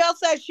that when the girl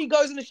says she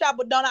goes in the shower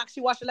but don't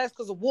actually wash her legs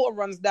because the water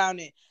runs down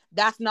it.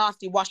 That's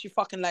nasty. Wash your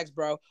fucking legs,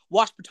 bro.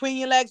 Wash between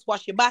your legs,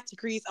 wash your body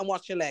crease, and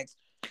wash your legs.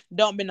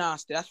 Don't be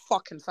nasty. That's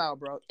fucking foul,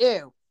 bro.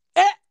 Ew.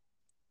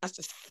 That's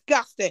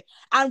disgusting.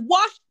 And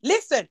wash,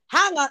 listen,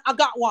 hang on, I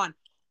got one.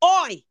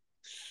 Oi,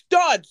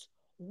 studs,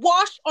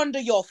 wash under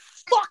your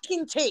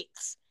fucking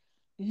tits.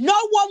 No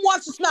one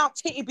wants to smell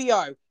titty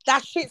BO.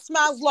 That shit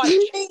smells like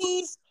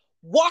cheese.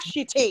 Wash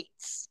your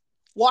tits.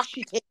 Wash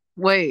your tits.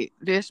 wait,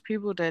 there's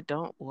people that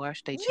don't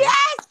wash their tits.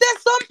 Yes,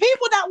 there's some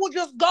people that will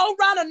just go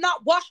around and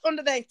not wash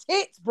under their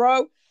tits,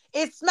 bro.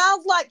 It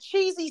smells like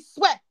cheesy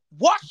sweat.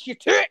 Wash your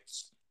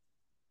tits.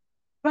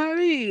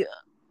 Baby,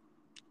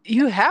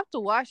 you have to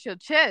wash your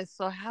chest.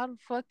 So how the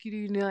fuck do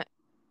you not?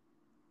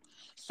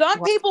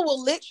 Some people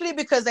will literally,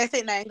 because they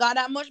think they ain't got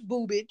that much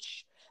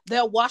boobage,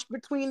 they'll wash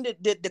between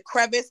the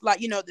crevice, like,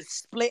 you know, the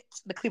split,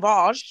 the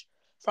cleavage,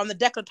 from the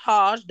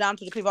décolletage down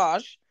to the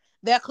cleavage.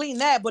 They'll clean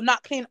there, but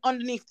not clean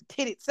underneath the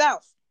tit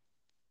itself.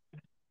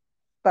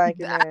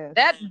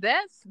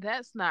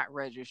 That's not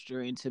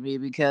registering to me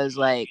because,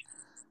 like,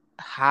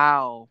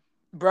 how?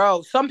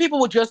 Bro, some people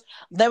would just,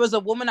 there was a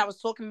woman that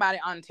was talking about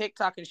it on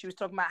TikTok, and she was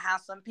talking about how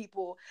some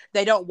people,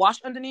 they don't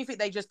wash underneath it,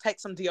 they just take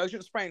some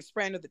deodorant spray and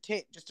spray into the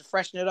tit just to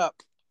freshen it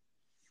up.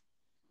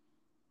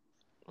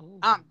 Ooh.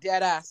 I'm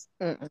dead ass.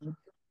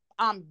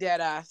 I'm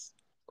dead ass.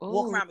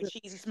 Walk around with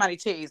cheesy, smelly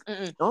titties.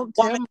 Don't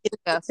tell me you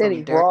got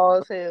some raw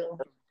as hell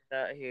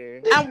out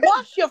here. And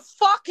wash your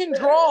fucking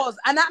drawers.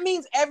 And that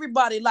means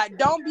everybody. Like,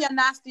 don't be a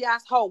nasty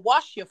asshole.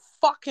 Wash your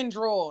fucking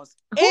drawers.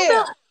 Who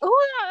not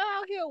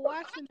out here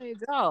washing their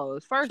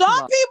drawers? Some people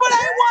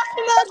ain't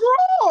washing their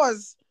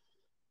drawers.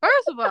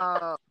 First of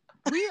all,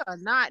 we are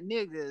not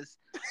niggas.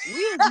 We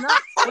is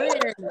not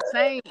wearing the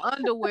same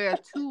underwear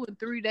 2 and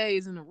 3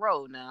 days in a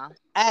row now.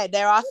 Hey,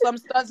 there are some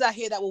studs out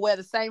here that will wear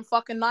the same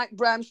fucking Nike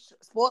brand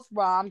sports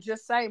bra. I'm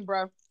just saying,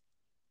 bro.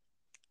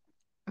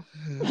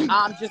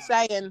 I'm just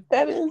saying.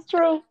 That is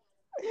true.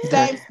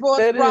 Same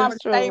sports bra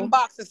and same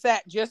boxer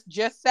set.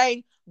 Just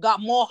saying.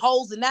 Got more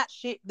holes in that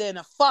shit than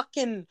a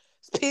fucking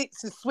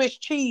piece of Swiss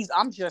cheese.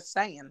 I'm just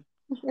saying.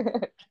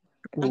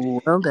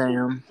 Well,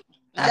 damn.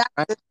 I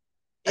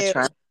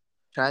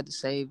tried to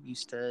save you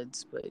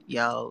studs, but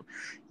y'all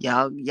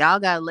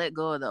gotta let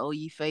go of the oh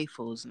ye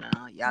faithfuls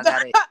now. Y'all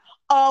gotta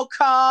oh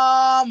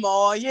come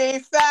on ye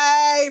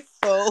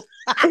faithful.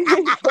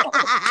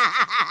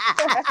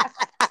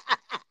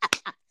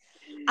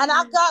 And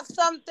I got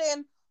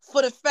something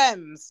for the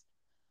femmes.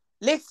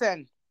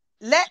 Listen,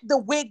 let the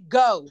wig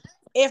go.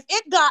 If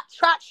it got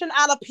traction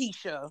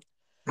alopecia,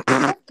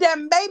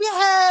 them baby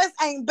hairs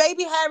ain't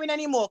baby hairing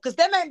anymore, because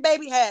them ain't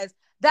baby hairs.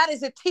 That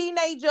is a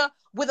teenager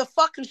with a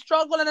fucking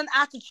struggle and an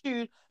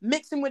attitude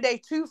mixing with their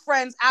two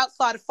friends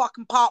outside the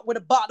fucking park with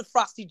a bottle of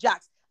Frosty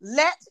Jacks.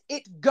 Let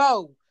it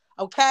go.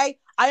 Okay?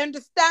 I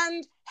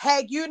understand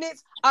hair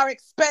units are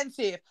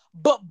expensive,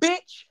 but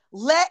bitch,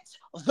 let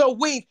the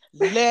weave.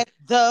 Let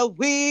the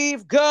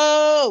weave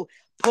go.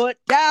 Put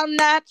down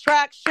that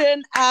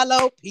traction,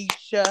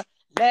 alopecia.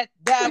 Let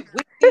that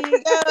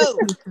weave go.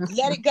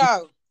 Let it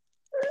go.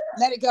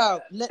 Let it go.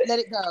 Let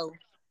it go.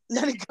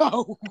 Let it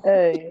go.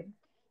 Hey,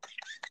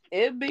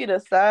 it be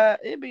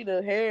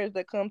the hairs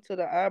that come to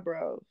the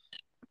eyebrows.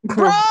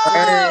 Bro.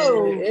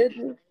 The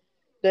edges,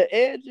 the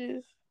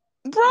edges.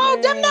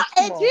 Bro, them Man, not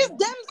come on edges, now.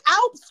 them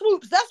Alp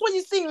swoops. That's when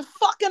you see in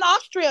fucking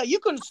Austria. You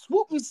can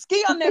swoop and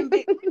ski on them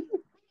bitch.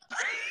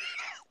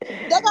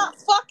 They got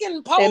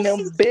fucking pole And them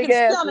seats. You big can ski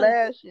ass on them.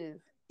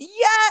 lashes.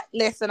 Yeah,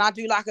 listen, I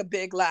do like a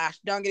big lash.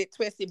 Don't get it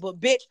twisted, but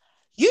bitch,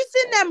 you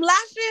seen them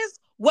lashes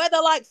where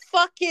they're like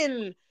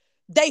fucking,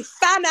 they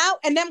fan out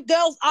and them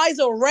girls' eyes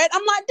are red.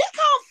 I'm like, they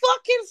can't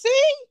fucking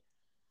see.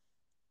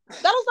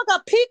 That looks like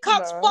a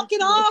peacock's Nah,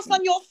 fucking ass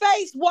on your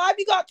face. Why have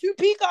you got two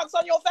peacocks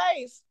on your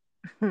face?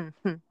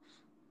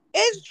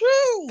 It's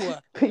true.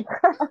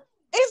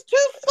 It's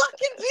two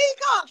fucking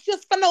peacocks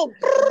just for no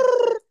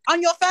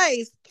on your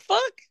face.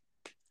 Fuck.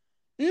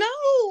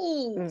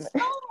 No.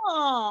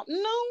 Stop.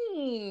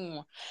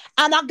 No.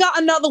 And I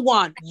got another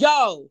one.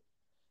 Yo,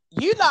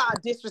 you lot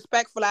are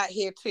disrespectful out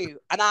here too.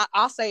 And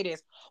I'll say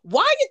this.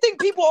 Why do you think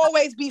people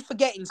always be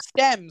forgetting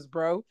stems,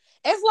 bro?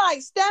 It's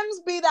like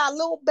stems be that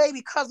little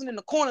baby cousin in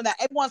the corner that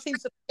everyone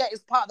seems to forget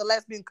is part of the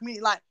lesbian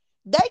community. Like,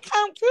 they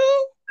count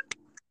too?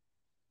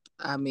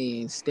 I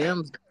mean,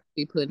 stems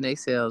be putting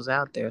themselves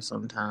out there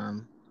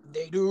sometime.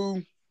 They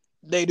do.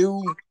 They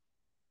do.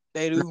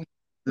 They do.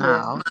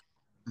 Yeah.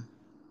 No.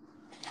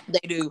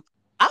 They do.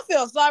 I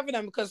feel sorry for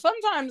them because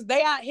sometimes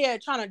they out here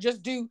trying to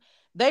just do,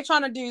 they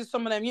trying to do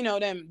some of them, you know,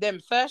 them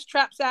first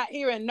traps out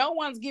here and no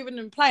one's giving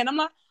them play. And I'm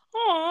like,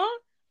 oh,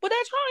 but they're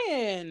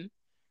trying.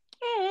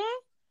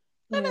 Oh,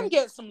 let them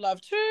get some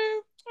love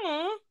too.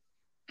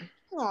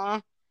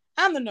 Oh,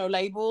 and the no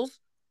labels.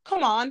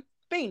 Come on,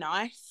 be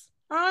nice.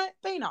 All right,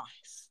 be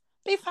nice.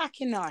 Be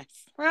fucking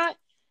nice. All right,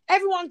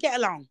 everyone get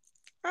along.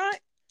 All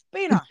right,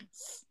 be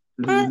nice.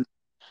 All right.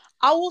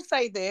 I will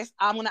say this.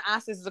 I'm going to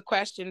ask this as a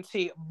question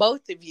to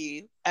both of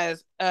you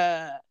as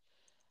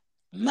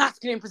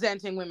masculine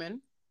presenting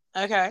women.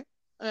 Okay.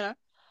 You know,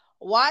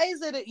 why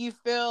is it that you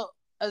feel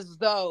as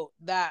though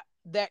that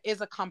there is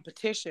a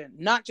competition,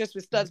 not just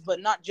with studs, but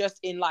not just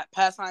in like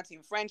personality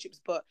and friendships,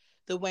 but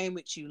the way in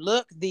which you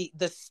look, the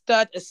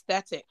stud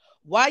aesthetic?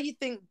 Why do you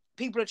think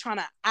people are trying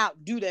to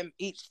outdo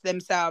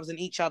themselves and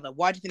each other?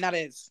 Why do you think that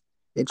is?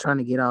 They're trying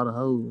to get all the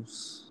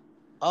hoes.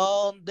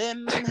 All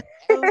them. That's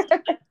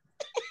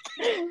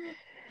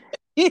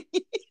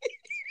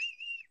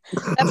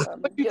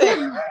what you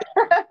think.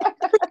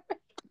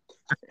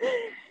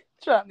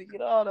 Trying to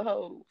get all the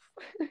hoes.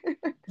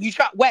 You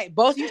try. Wait,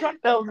 both of you trying?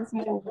 That was a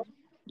smooth.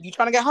 You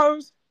trying to get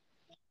hoes?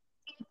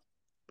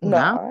 No,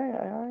 Nah,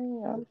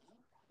 I'm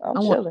I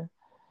want. chilling.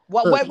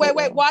 What? Look,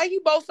 Wait. Why are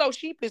you both so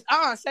sheepish?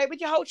 Say it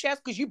with your whole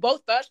chest, because you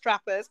both thirst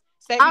trappers.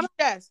 Say it I with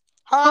your chest,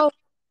 huh? don't.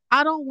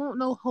 I don't want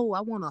no hoe.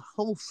 I want a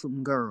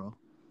wholesome girl.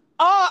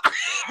 Oh,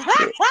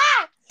 okay,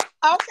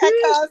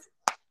 cuz.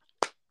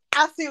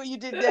 I see what you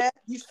did there.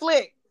 You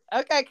slick.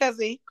 Okay,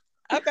 cuzzy.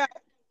 Okay.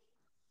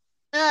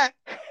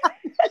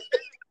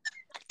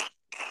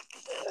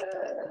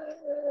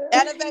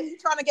 Elevate, you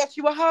trying to get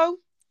you a hoe?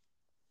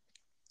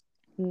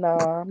 No,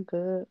 I'm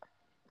good.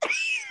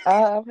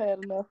 I've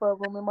had enough of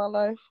them in my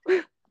life.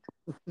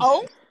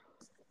 Oh,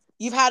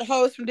 you've had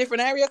hoes from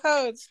different area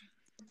codes.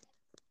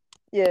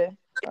 Yeah.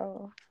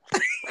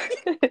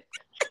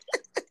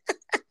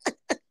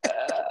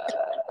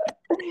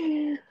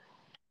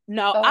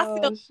 No, I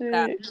feel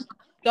that. Shit.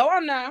 Go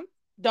on now.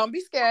 Don't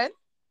be scared.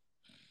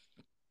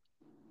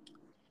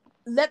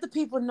 Let the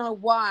people know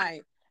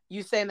why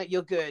you're saying that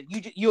you're good.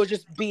 You're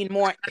just being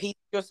more at peace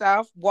with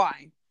yourself.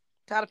 Why?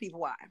 Tell the people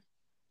why.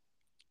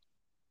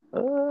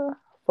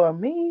 For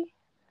me,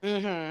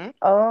 just I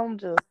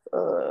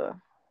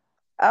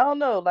don't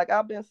know. Like,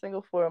 I've been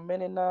single for a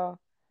minute now,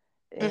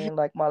 and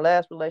like my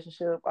last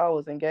relationship, I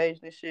was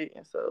engaged and shit,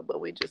 and so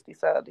but we just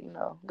decided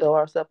to go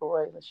our separate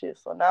ways and shit.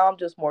 So now I'm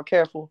just more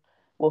careful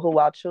with who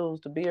I choose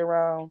to be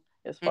around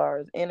as far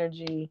as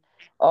energy,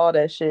 all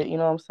that shit. You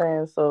know what I'm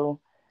saying? So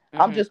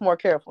I'm just more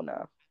careful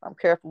now. I'm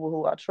careful with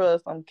who I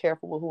trust. I'm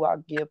careful with who I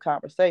give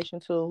conversation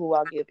to, who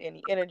I give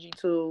any energy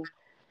to,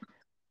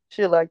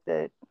 shit like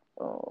that.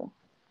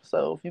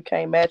 So if you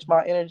can't match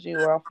my energy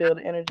or I feel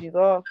the energy's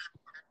off,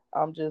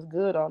 I'm just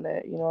good on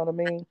that. You know what I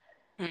mean?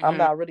 I'm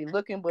not really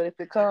looking, but if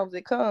it comes,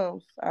 it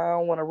comes. I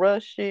don't want to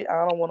rush shit.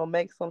 I don't want to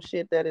make some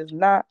shit that is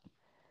not.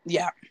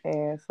 Yeah.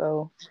 And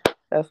so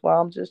that's why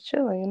I'm just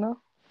chilling,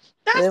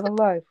 That's living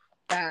life.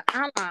 that.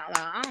 I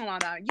don't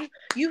like that.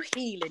 You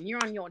healing.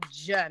 You're on your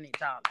journey,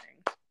 darling.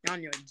 You're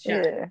on your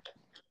journey. Yeah.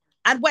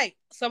 And wait,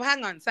 so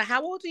hang on. So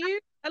how old are you?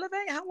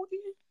 Elevate, how old are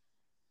you?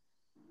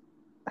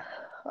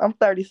 I'm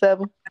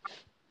 37.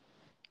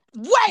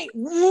 Wait,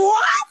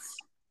 what?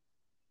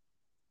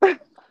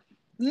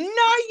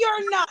 No,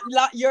 you're not.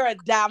 You're a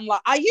damn lie.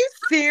 Are you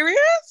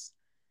serious?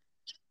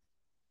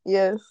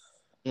 Yes.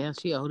 Yeah,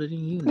 she older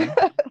than you now.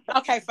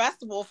 Okay,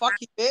 first of all, fuck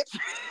you, bitch.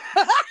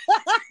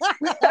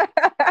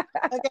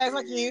 Okay,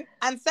 fuck you.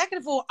 And second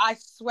of all, I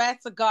swear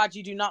to God,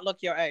 you do not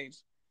look your age.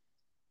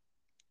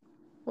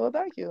 Well,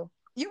 thank you.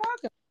 You're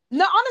welcome.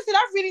 No, honestly,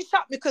 that really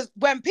shocked me because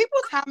when people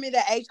tell me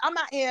their age, I'm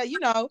out here,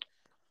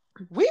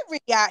 we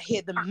really out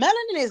here. The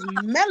melanin is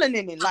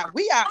melanin. Like,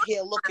 we out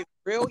here looking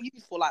real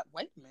youthful. Like,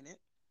 wait a minute.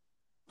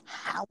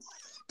 How?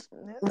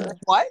 Yeah.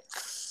 What?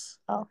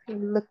 Oh, he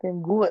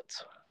looking good.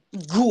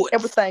 Good.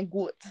 Everything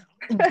good.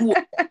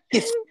 Good.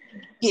 Yes.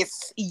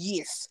 Yes.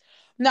 Yes.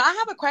 Now, I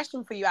have a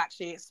question for you,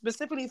 actually,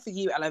 specifically for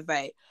you,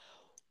 Elevate.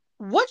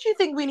 What do you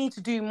think we need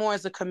to do more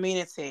as a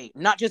community,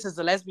 not just as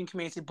the lesbian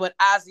community, but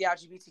as the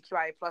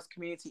LGBTQIA plus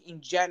community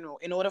in general,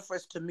 in order for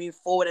us to move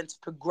forward and to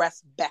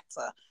progress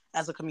better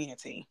as a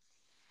community?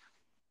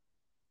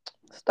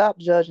 Stop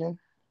judging.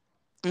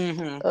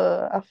 Mm-hmm.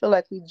 I feel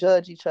like we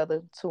judge each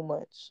other too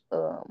much.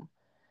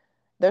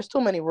 There's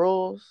too many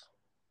rules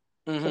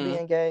to Mm-hmm.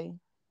 being gay.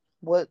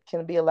 What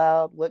can be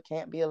allowed, what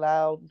can't be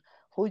allowed,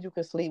 who you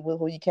can sleep with,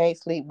 who you can't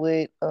sleep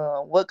with,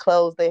 what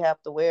clothes they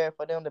have to wear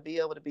for them to be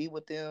able to be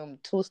with them.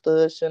 Two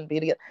studs shouldn't be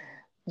together.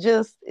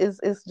 Just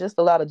it's just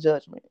a lot of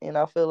judgment, and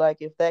I feel like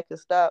if that could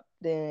stop,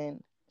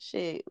 then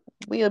shit,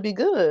 we'll be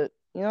good.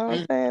 You know what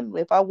I'm saying?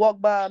 If I walk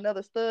by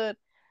another stud,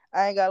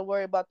 I ain't gotta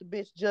worry about the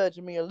bitch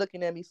judging me or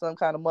looking at me some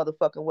kind of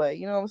motherfucking way.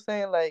 You know what I'm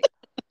saying? Like,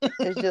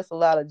 it's just a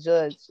lot of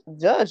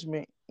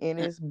judgment, and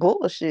it's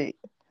bullshit.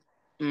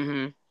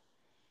 Mm-hmm.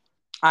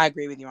 I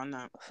agree with you on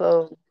that.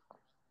 So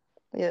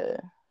yeah.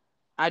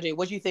 I do.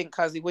 What do you think,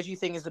 Cuzzy? What do you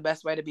think is the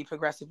best way to be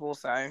progressive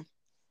also?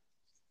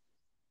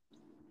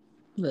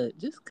 Look,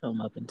 just come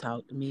up and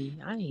talk to me.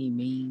 I ain't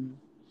mean.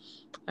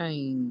 I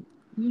ain't.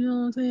 You know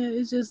what I'm saying?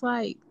 It's just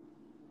like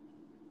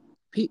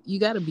you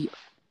gotta be.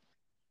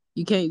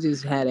 You can't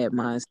just have that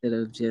mindset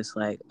of just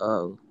like,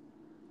 oh,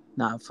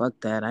 nah, fuck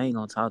that. I ain't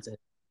gonna talk to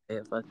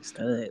that fucking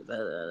stud. Blah,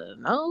 blah, blah.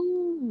 No,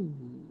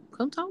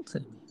 come talk to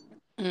me.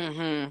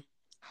 Mm-hmm.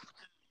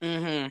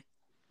 Mm-hmm.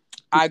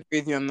 I agree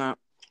with you on that.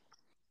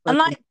 And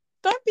Fucking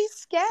don't be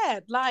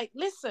scared. Like,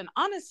 listen,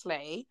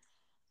 honestly,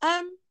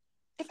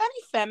 if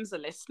any femmes are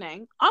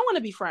listening, I want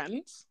to be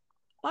friends.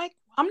 Like,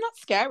 I'm not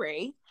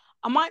scary.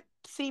 I might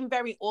seem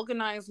very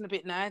organized and a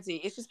bit nerdy.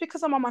 It's just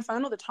because I'm on my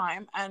phone all the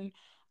time and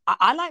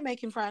I like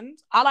making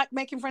friends. I like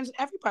making friends with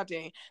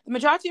everybody. The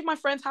majority of my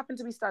friends happen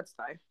to be studs,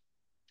 though.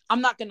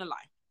 I'm not gonna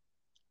lie.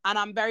 And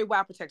I'm very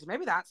well protected.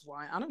 Maybe that's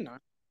why. I don't know.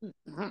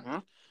 Mm-hmm.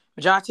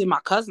 Majority of my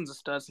cousins are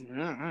studs.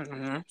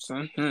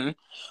 Mm-hmm.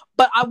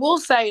 But I will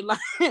say,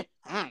 like,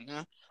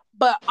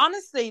 but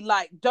honestly,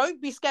 like,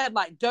 don't be scared.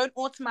 Like, don't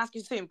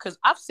automatically assume, because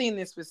I've seen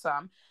this with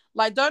some.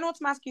 Like, don't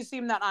automatically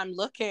assume that I'm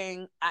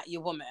looking at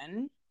your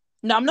woman.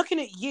 No, I'm looking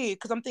at you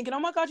because I'm thinking, oh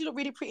my God, you look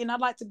really pretty and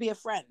I'd like to be a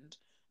friend.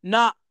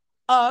 Not,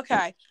 oh,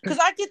 okay. Because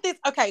I did this.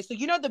 Okay, so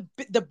you know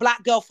the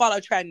black girl follow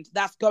trend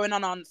that's going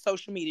on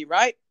social media,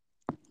 right?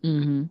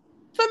 Mm-hmm.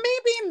 So me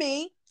being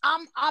me,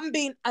 I'm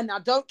being, and I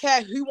don't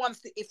care who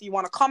wants to. If you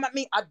want to come at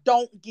me, I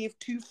don't give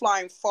two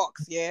flying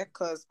fucks, yeah,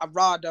 because I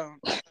rather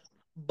don't.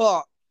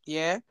 But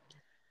yeah,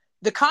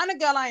 the kind of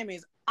girl I am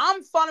is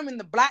I'm following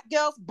the black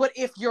girls. But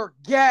if you're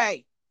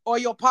gay or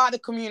you're part of the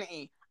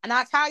community, and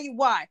I tell you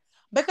why,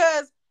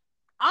 because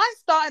I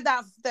started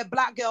the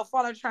black girl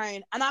follow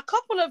train, and a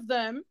couple of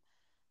them,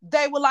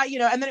 they were like,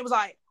 and then it was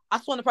like I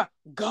saw in the front,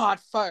 God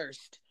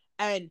first,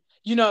 and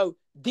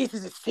this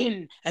is a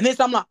sin, and this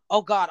I'm like,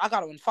 oh God, I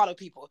gotta unfollow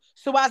people.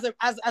 So as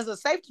a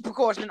safety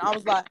precaution, I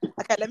was like,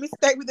 okay, let me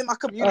stay within my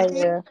Oh community.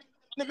 yeah.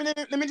 Let me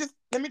just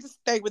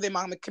stay within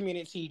my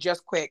community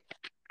just quick.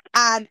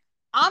 And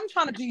I'm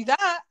trying to do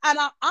that, and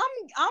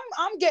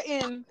I'm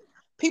getting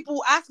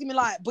people asking me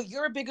like, but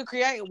you're a bigger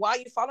creator. Why are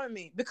you following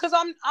me? Because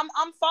I'm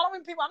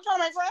following people. I'm trying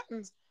to make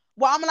friends.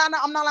 Well, I'm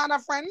not allowed to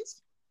have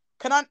friends.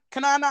 Can I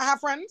not have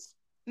friends?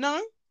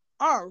 No.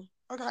 Oh,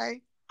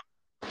 okay.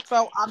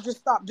 So I've just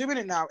stopped doing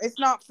it now. It's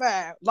not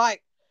fair.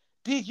 Like,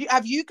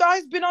 have you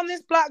guys been on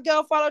this black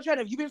girl follow trend?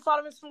 Have you been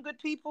following some good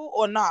people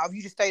or not? Have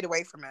you just stayed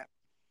away from it?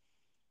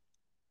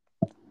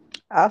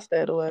 I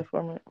stayed away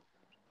from it.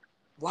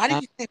 Why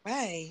did you stay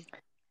away?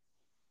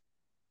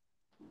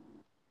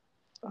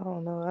 I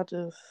don't know. I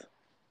don't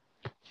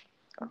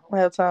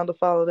have time to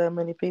follow that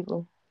many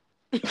people.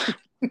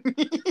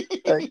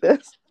 Like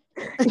that's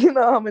you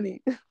know how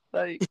many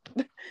like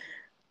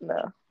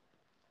no.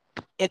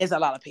 It is a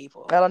lot of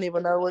people. I don't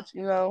even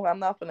know I'm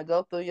not gonna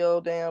go through your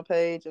damn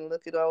page and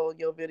look at all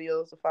your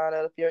videos to find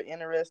out if you're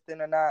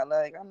interested or not.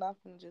 Like I'm not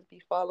gonna just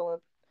be following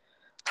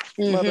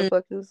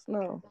motherfuckers.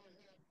 No.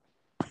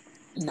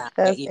 Nah,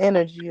 That's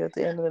energy at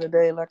the end of the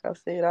day. Like I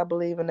said, I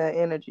believe in that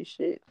energy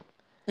shit.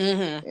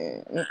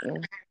 Mm-hmm. Yeah,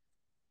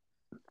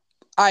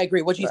 I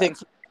agree. What do you think?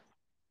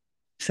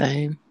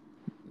 Same,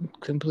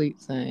 complete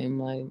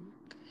same. Like,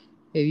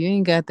 if you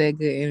ain't got that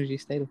good energy,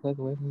 stay the fuck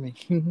away from me.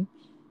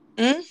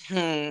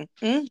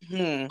 Mm-hmm.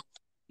 Mm-hmm.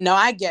 No,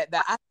 I get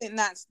that. I think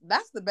that's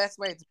the best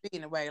way to be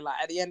in a way.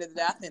 Like at the end of the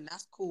day, I think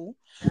that's cool.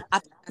 I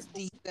think that's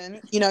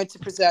decent, to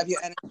preserve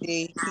your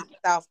energy, keep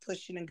yourself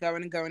pushing and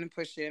going and going and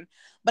pushing.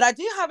 But I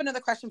do have another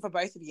question for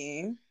both of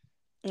you.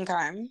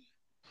 Okay.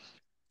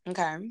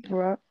 Okay.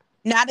 Right.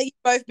 Now that you've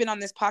both been on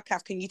this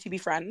podcast, can you two be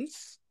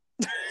friends?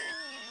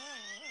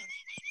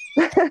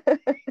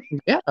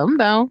 Yeah, I'm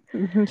down.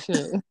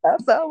 Shit. I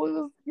thought we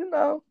was,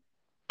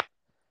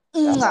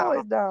 I'm No.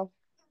 always down.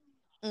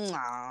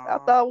 I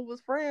No. thought we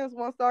was friends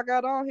once I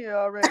got on here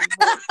already,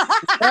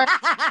 but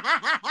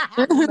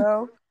you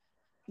know.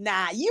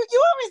 Nah, you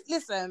always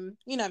listen.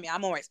 You know me,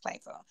 I'm always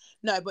playful.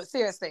 No, but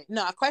seriously,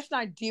 no. A question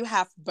I do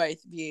have for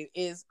both of you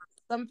is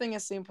something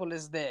as simple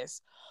as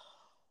this: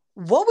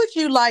 what would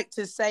you like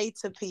to say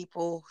to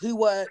people who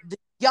were the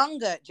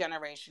younger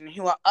generation,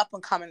 who are up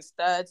and coming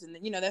studs, and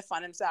they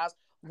find themselves?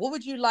 What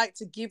would you like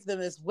to give them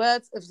as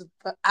words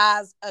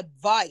as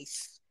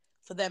advice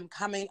for them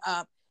coming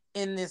up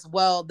in this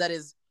world that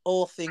is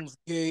all things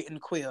gay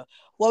and queer?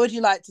 What would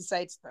you like to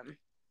say to them?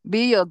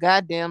 Be your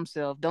goddamn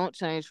self. Don't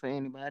change for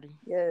anybody.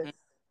 Yes.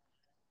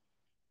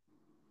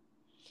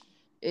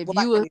 If What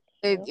about you a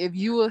you? if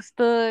you a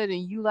stud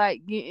and you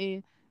like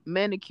getting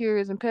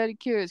manicures and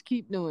pedicures,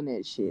 keep doing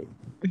that shit.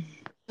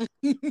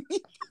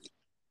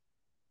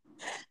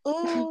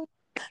 Ooh,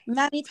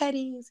 mani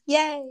petties.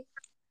 Yay.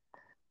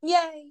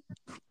 Yay.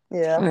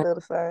 Yeah, I feel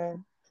the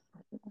same.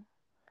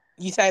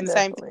 You saying the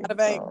same thing,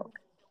 Definitely. Elevate?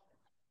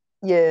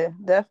 Yeah,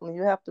 definitely.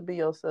 You have to be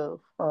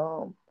yourself.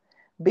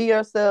 Be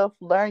yourself,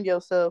 learn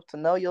yourself, to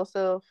know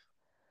yourself.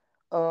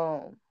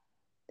 Um,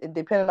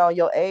 Depending on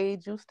your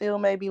age, you still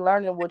may be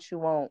learning what you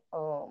want,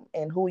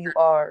 and who you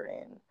are,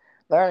 and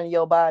learning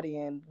your body,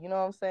 and you know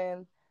what I'm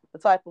saying, the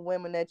type of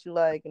women that you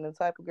like, and the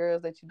type of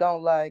girls that you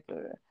don't like,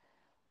 or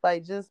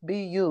like just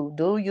be you,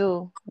 do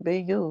you, be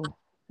you.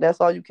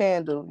 That's all you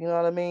can do. You know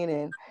what I mean?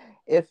 And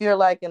if you're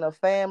like in a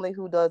family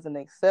who doesn't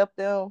accept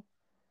them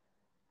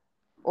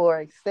or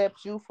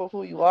accept you for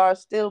who you are,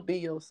 still be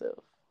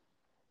yourself.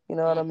 You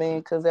know what I mean?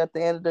 Because at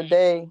the end of the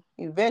day,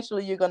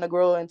 eventually you're gonna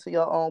grow into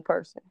your own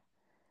person.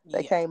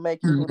 They Yeah, can't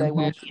make you who they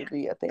want you to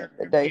be at the end of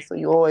the day. So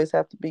you always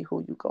have to be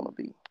who you're gonna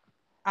be.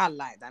 I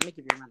like that. Let me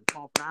give you a round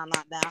of applause. I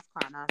like that. That's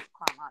quite nice.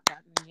 Quite like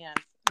that. Yes,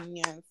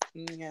 yes,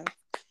 yes.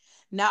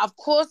 Now, of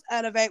course,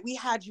 Elevate, we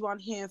had you on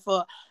here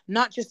for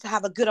not just to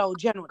have a good old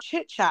general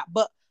chit chat,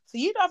 but for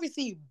you to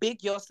obviously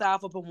big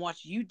yourself up on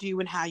what you do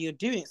and how you're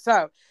doing it.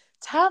 So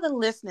tell the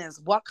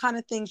listeners what kind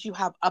of things you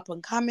have up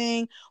and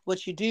coming,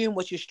 what you're doing,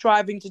 what you're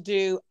striving to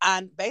do,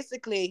 and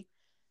basically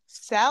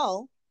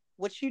sell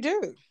what you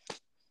do.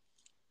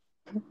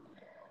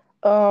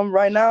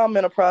 Right now I'm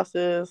in a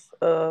process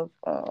of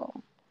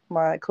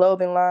my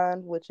clothing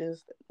line, which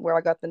is where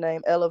I got the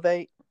name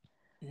Elevate.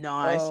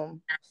 Nice.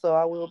 So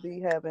I will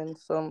be having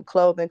some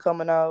clothing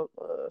coming out,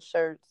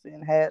 shirts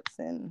and hats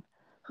and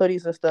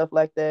hoodies and stuff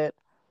like that.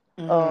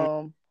 Mm-hmm.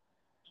 Um,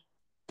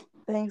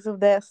 Things of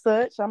that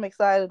such. I'm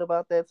excited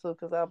about that too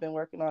because I've been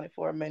working on it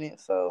for a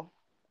minute, so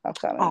I'm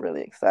kind of Oh,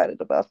 really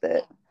excited about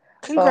that.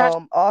 congrats.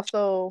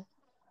 Also,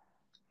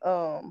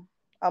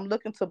 I'm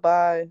looking to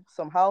buy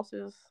some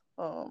houses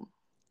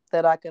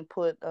that I can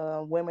put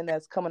women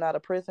that's coming out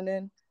of prison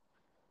in.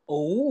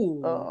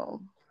 Oh.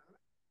 Um,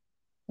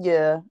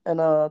 yeah, and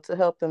to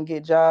help them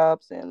get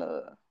jobs and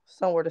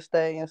somewhere to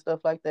stay and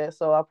stuff like that.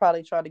 So I'll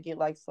probably try to get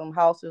like some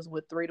houses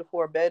with 3 to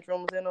 4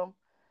 bedrooms in them.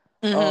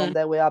 Mm-hmm.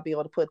 That way I'll be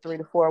able to put 3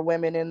 to 4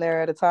 women in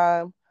there at a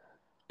time.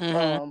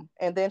 Mm-hmm.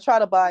 And then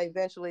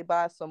eventually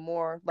buy some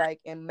more, like,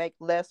 and make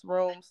less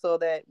room so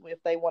that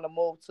if they want to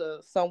move to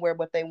somewhere,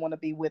 but they want to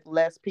be with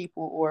less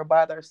people or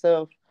by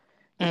themselves,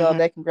 Mm-hmm.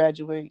 they can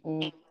graduate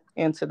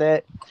into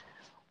that.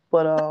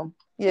 But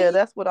yeah,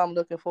 that's what I'm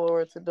looking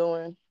forward to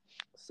doing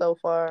so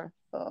far.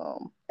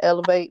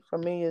 Elevate for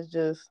me is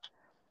just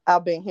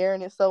I've been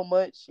hearing it so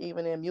much,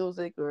 even in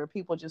music or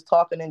people just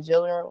talking in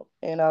general,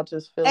 and I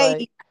just feel Hey.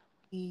 like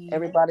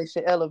everybody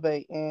should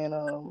elevate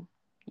and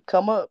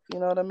come up. You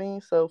know what I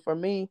mean? So for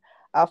me,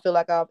 I feel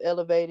like I've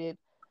elevated.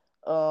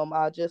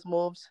 I just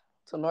moved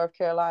to North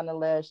Carolina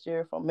last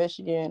year from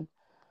Michigan,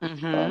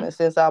 Mm-hmm. and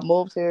since I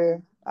moved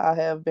here, I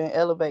have been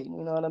elevating.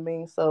 You know what I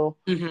mean? So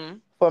Mm-hmm.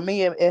 for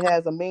me, it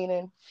has a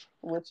meaning,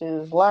 which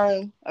is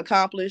learn,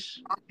 accomplish,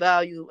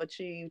 value,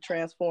 achieve,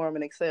 transform,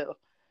 and excel.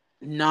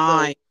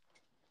 Nice. So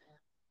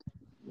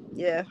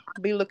yeah,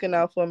 be looking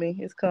out for me.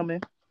 It's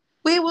coming.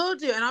 We will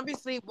do. And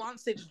obviously,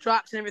 once it's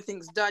dropped and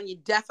everything's done, you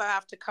definitely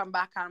have to come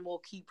back and we'll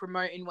keep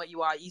promoting what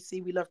you are. You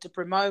see, we love to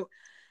promote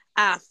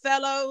our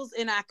fellows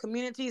in our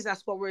communities.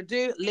 That's what we're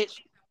doing.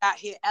 Literally out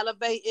here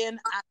elevating and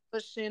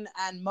pushing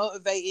and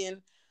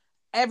motivating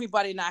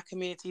everybody in our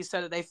community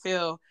so that they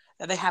feel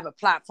that they have a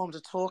platform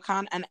to talk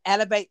on and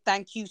elevate.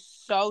 Thank you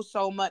so,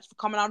 so much for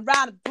coming on.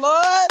 Round of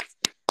applause.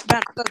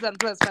 Round of applause, round of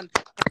applause,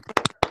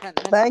 round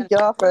of Thank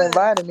y'all for applause.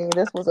 inviting me.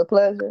 This was a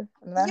pleasure,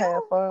 and I Yeah.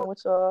 had fun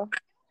with y'all.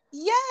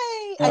 Yay.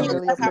 I And you'll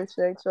really Yeah. definitely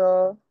appreciate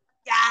y'all.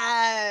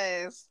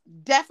 yes.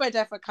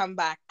 Definitely come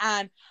back.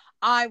 And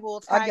I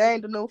will I tag you.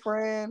 gained a new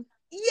friend.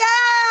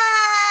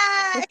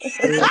 Yes.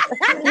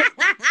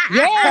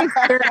 Yes,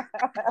 girl.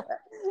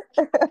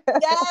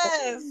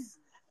 Yes,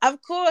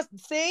 of course.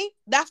 See,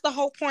 that's the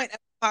whole point of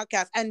the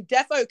podcast. And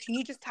Defo, can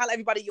you just tell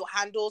everybody your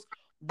handles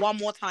one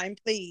more time,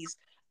 please?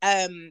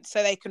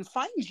 So they can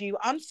find you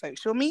on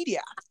social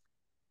media.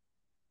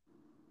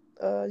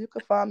 You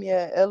can find me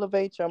at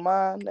Elevate Your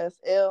Mind. That's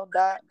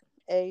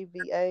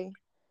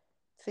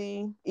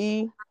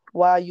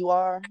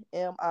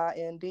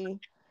LAVATEYURMIND.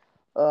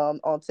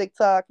 On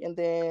TikTok, and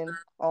then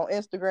on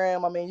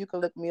Instagram. I mean, you can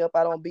look me up.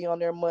 I don't be on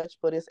there much,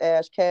 but it's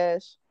Ash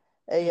Cash,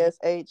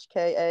 ASHKASH.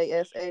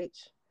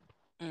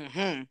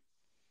 Mm-hmm.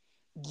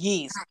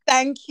 Yes.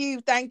 Thank you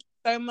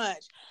so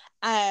much.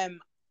 Um,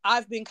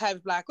 I've been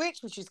Curvy Black Witch,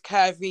 which is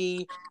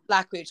Curvy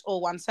Black Witch,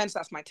 all one sentence.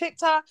 That's my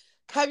TikTok.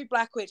 Curvy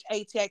Black Witch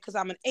 88 because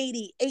I'm an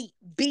 88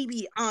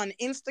 BB on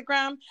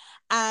Instagram.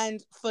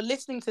 And for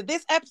listening to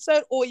this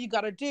episode, all you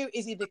gotta do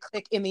is either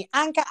click in the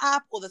Anchor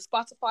app or the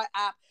Spotify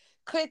app.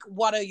 Click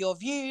what are your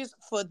views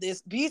for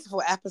this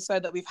beautiful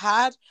episode that we've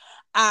had,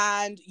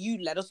 and you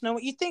let us know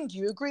what you think. Do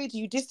you agree? Do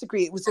you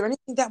disagree? Was there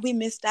anything that we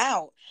missed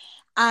out?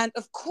 And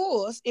of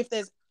course, if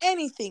there's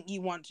anything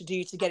you want to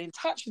do to get in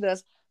touch with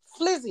us,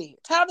 Flizzy,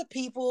 tell the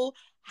people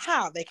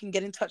how they can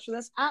get in touch with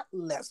us at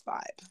Let's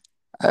Vibe.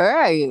 All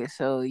right,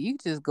 so you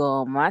just go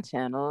on my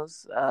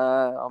channels.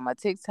 On my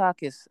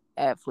TikTok is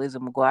at Flizzy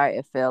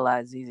McGuire,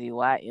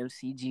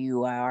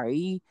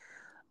 FLIZZYMCGUIRE.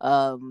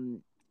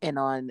 And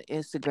on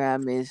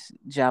Instagram is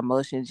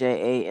Jamotion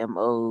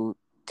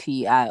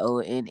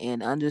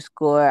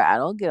JAMOTIONN_. I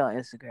don't get on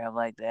Instagram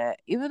like that,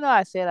 even though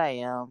I said I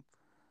am,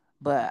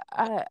 but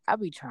I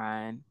be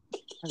trying.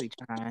 I be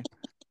trying.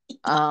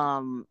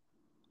 Um,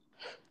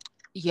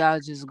 Y'all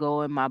just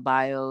go in my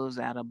bios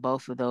out of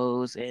both of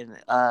those and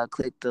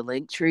click the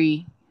link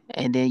tree,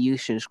 and then you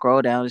should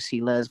scroll down to see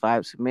Let's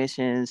Vibe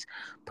submissions.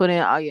 Put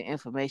in all your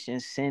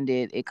information, send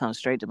it. It comes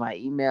straight to my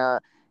email,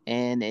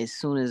 and as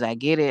soon as I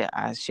get it,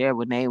 I share it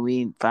with Nate.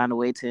 We find a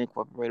way to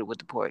incorporate it with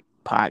the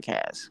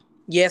podcast.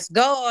 Yes,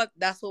 God,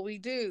 that's what we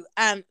do.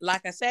 And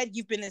like I said,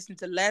 you've been listening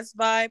to Let's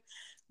Vibe.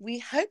 We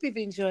hope you've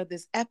enjoyed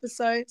this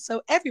episode.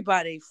 So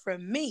everybody,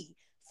 from me,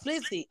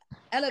 Flizzy,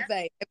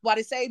 Elevate,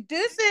 everybody say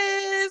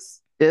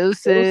deuces.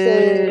 Deuces.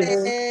 Deuces.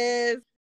 Deuces.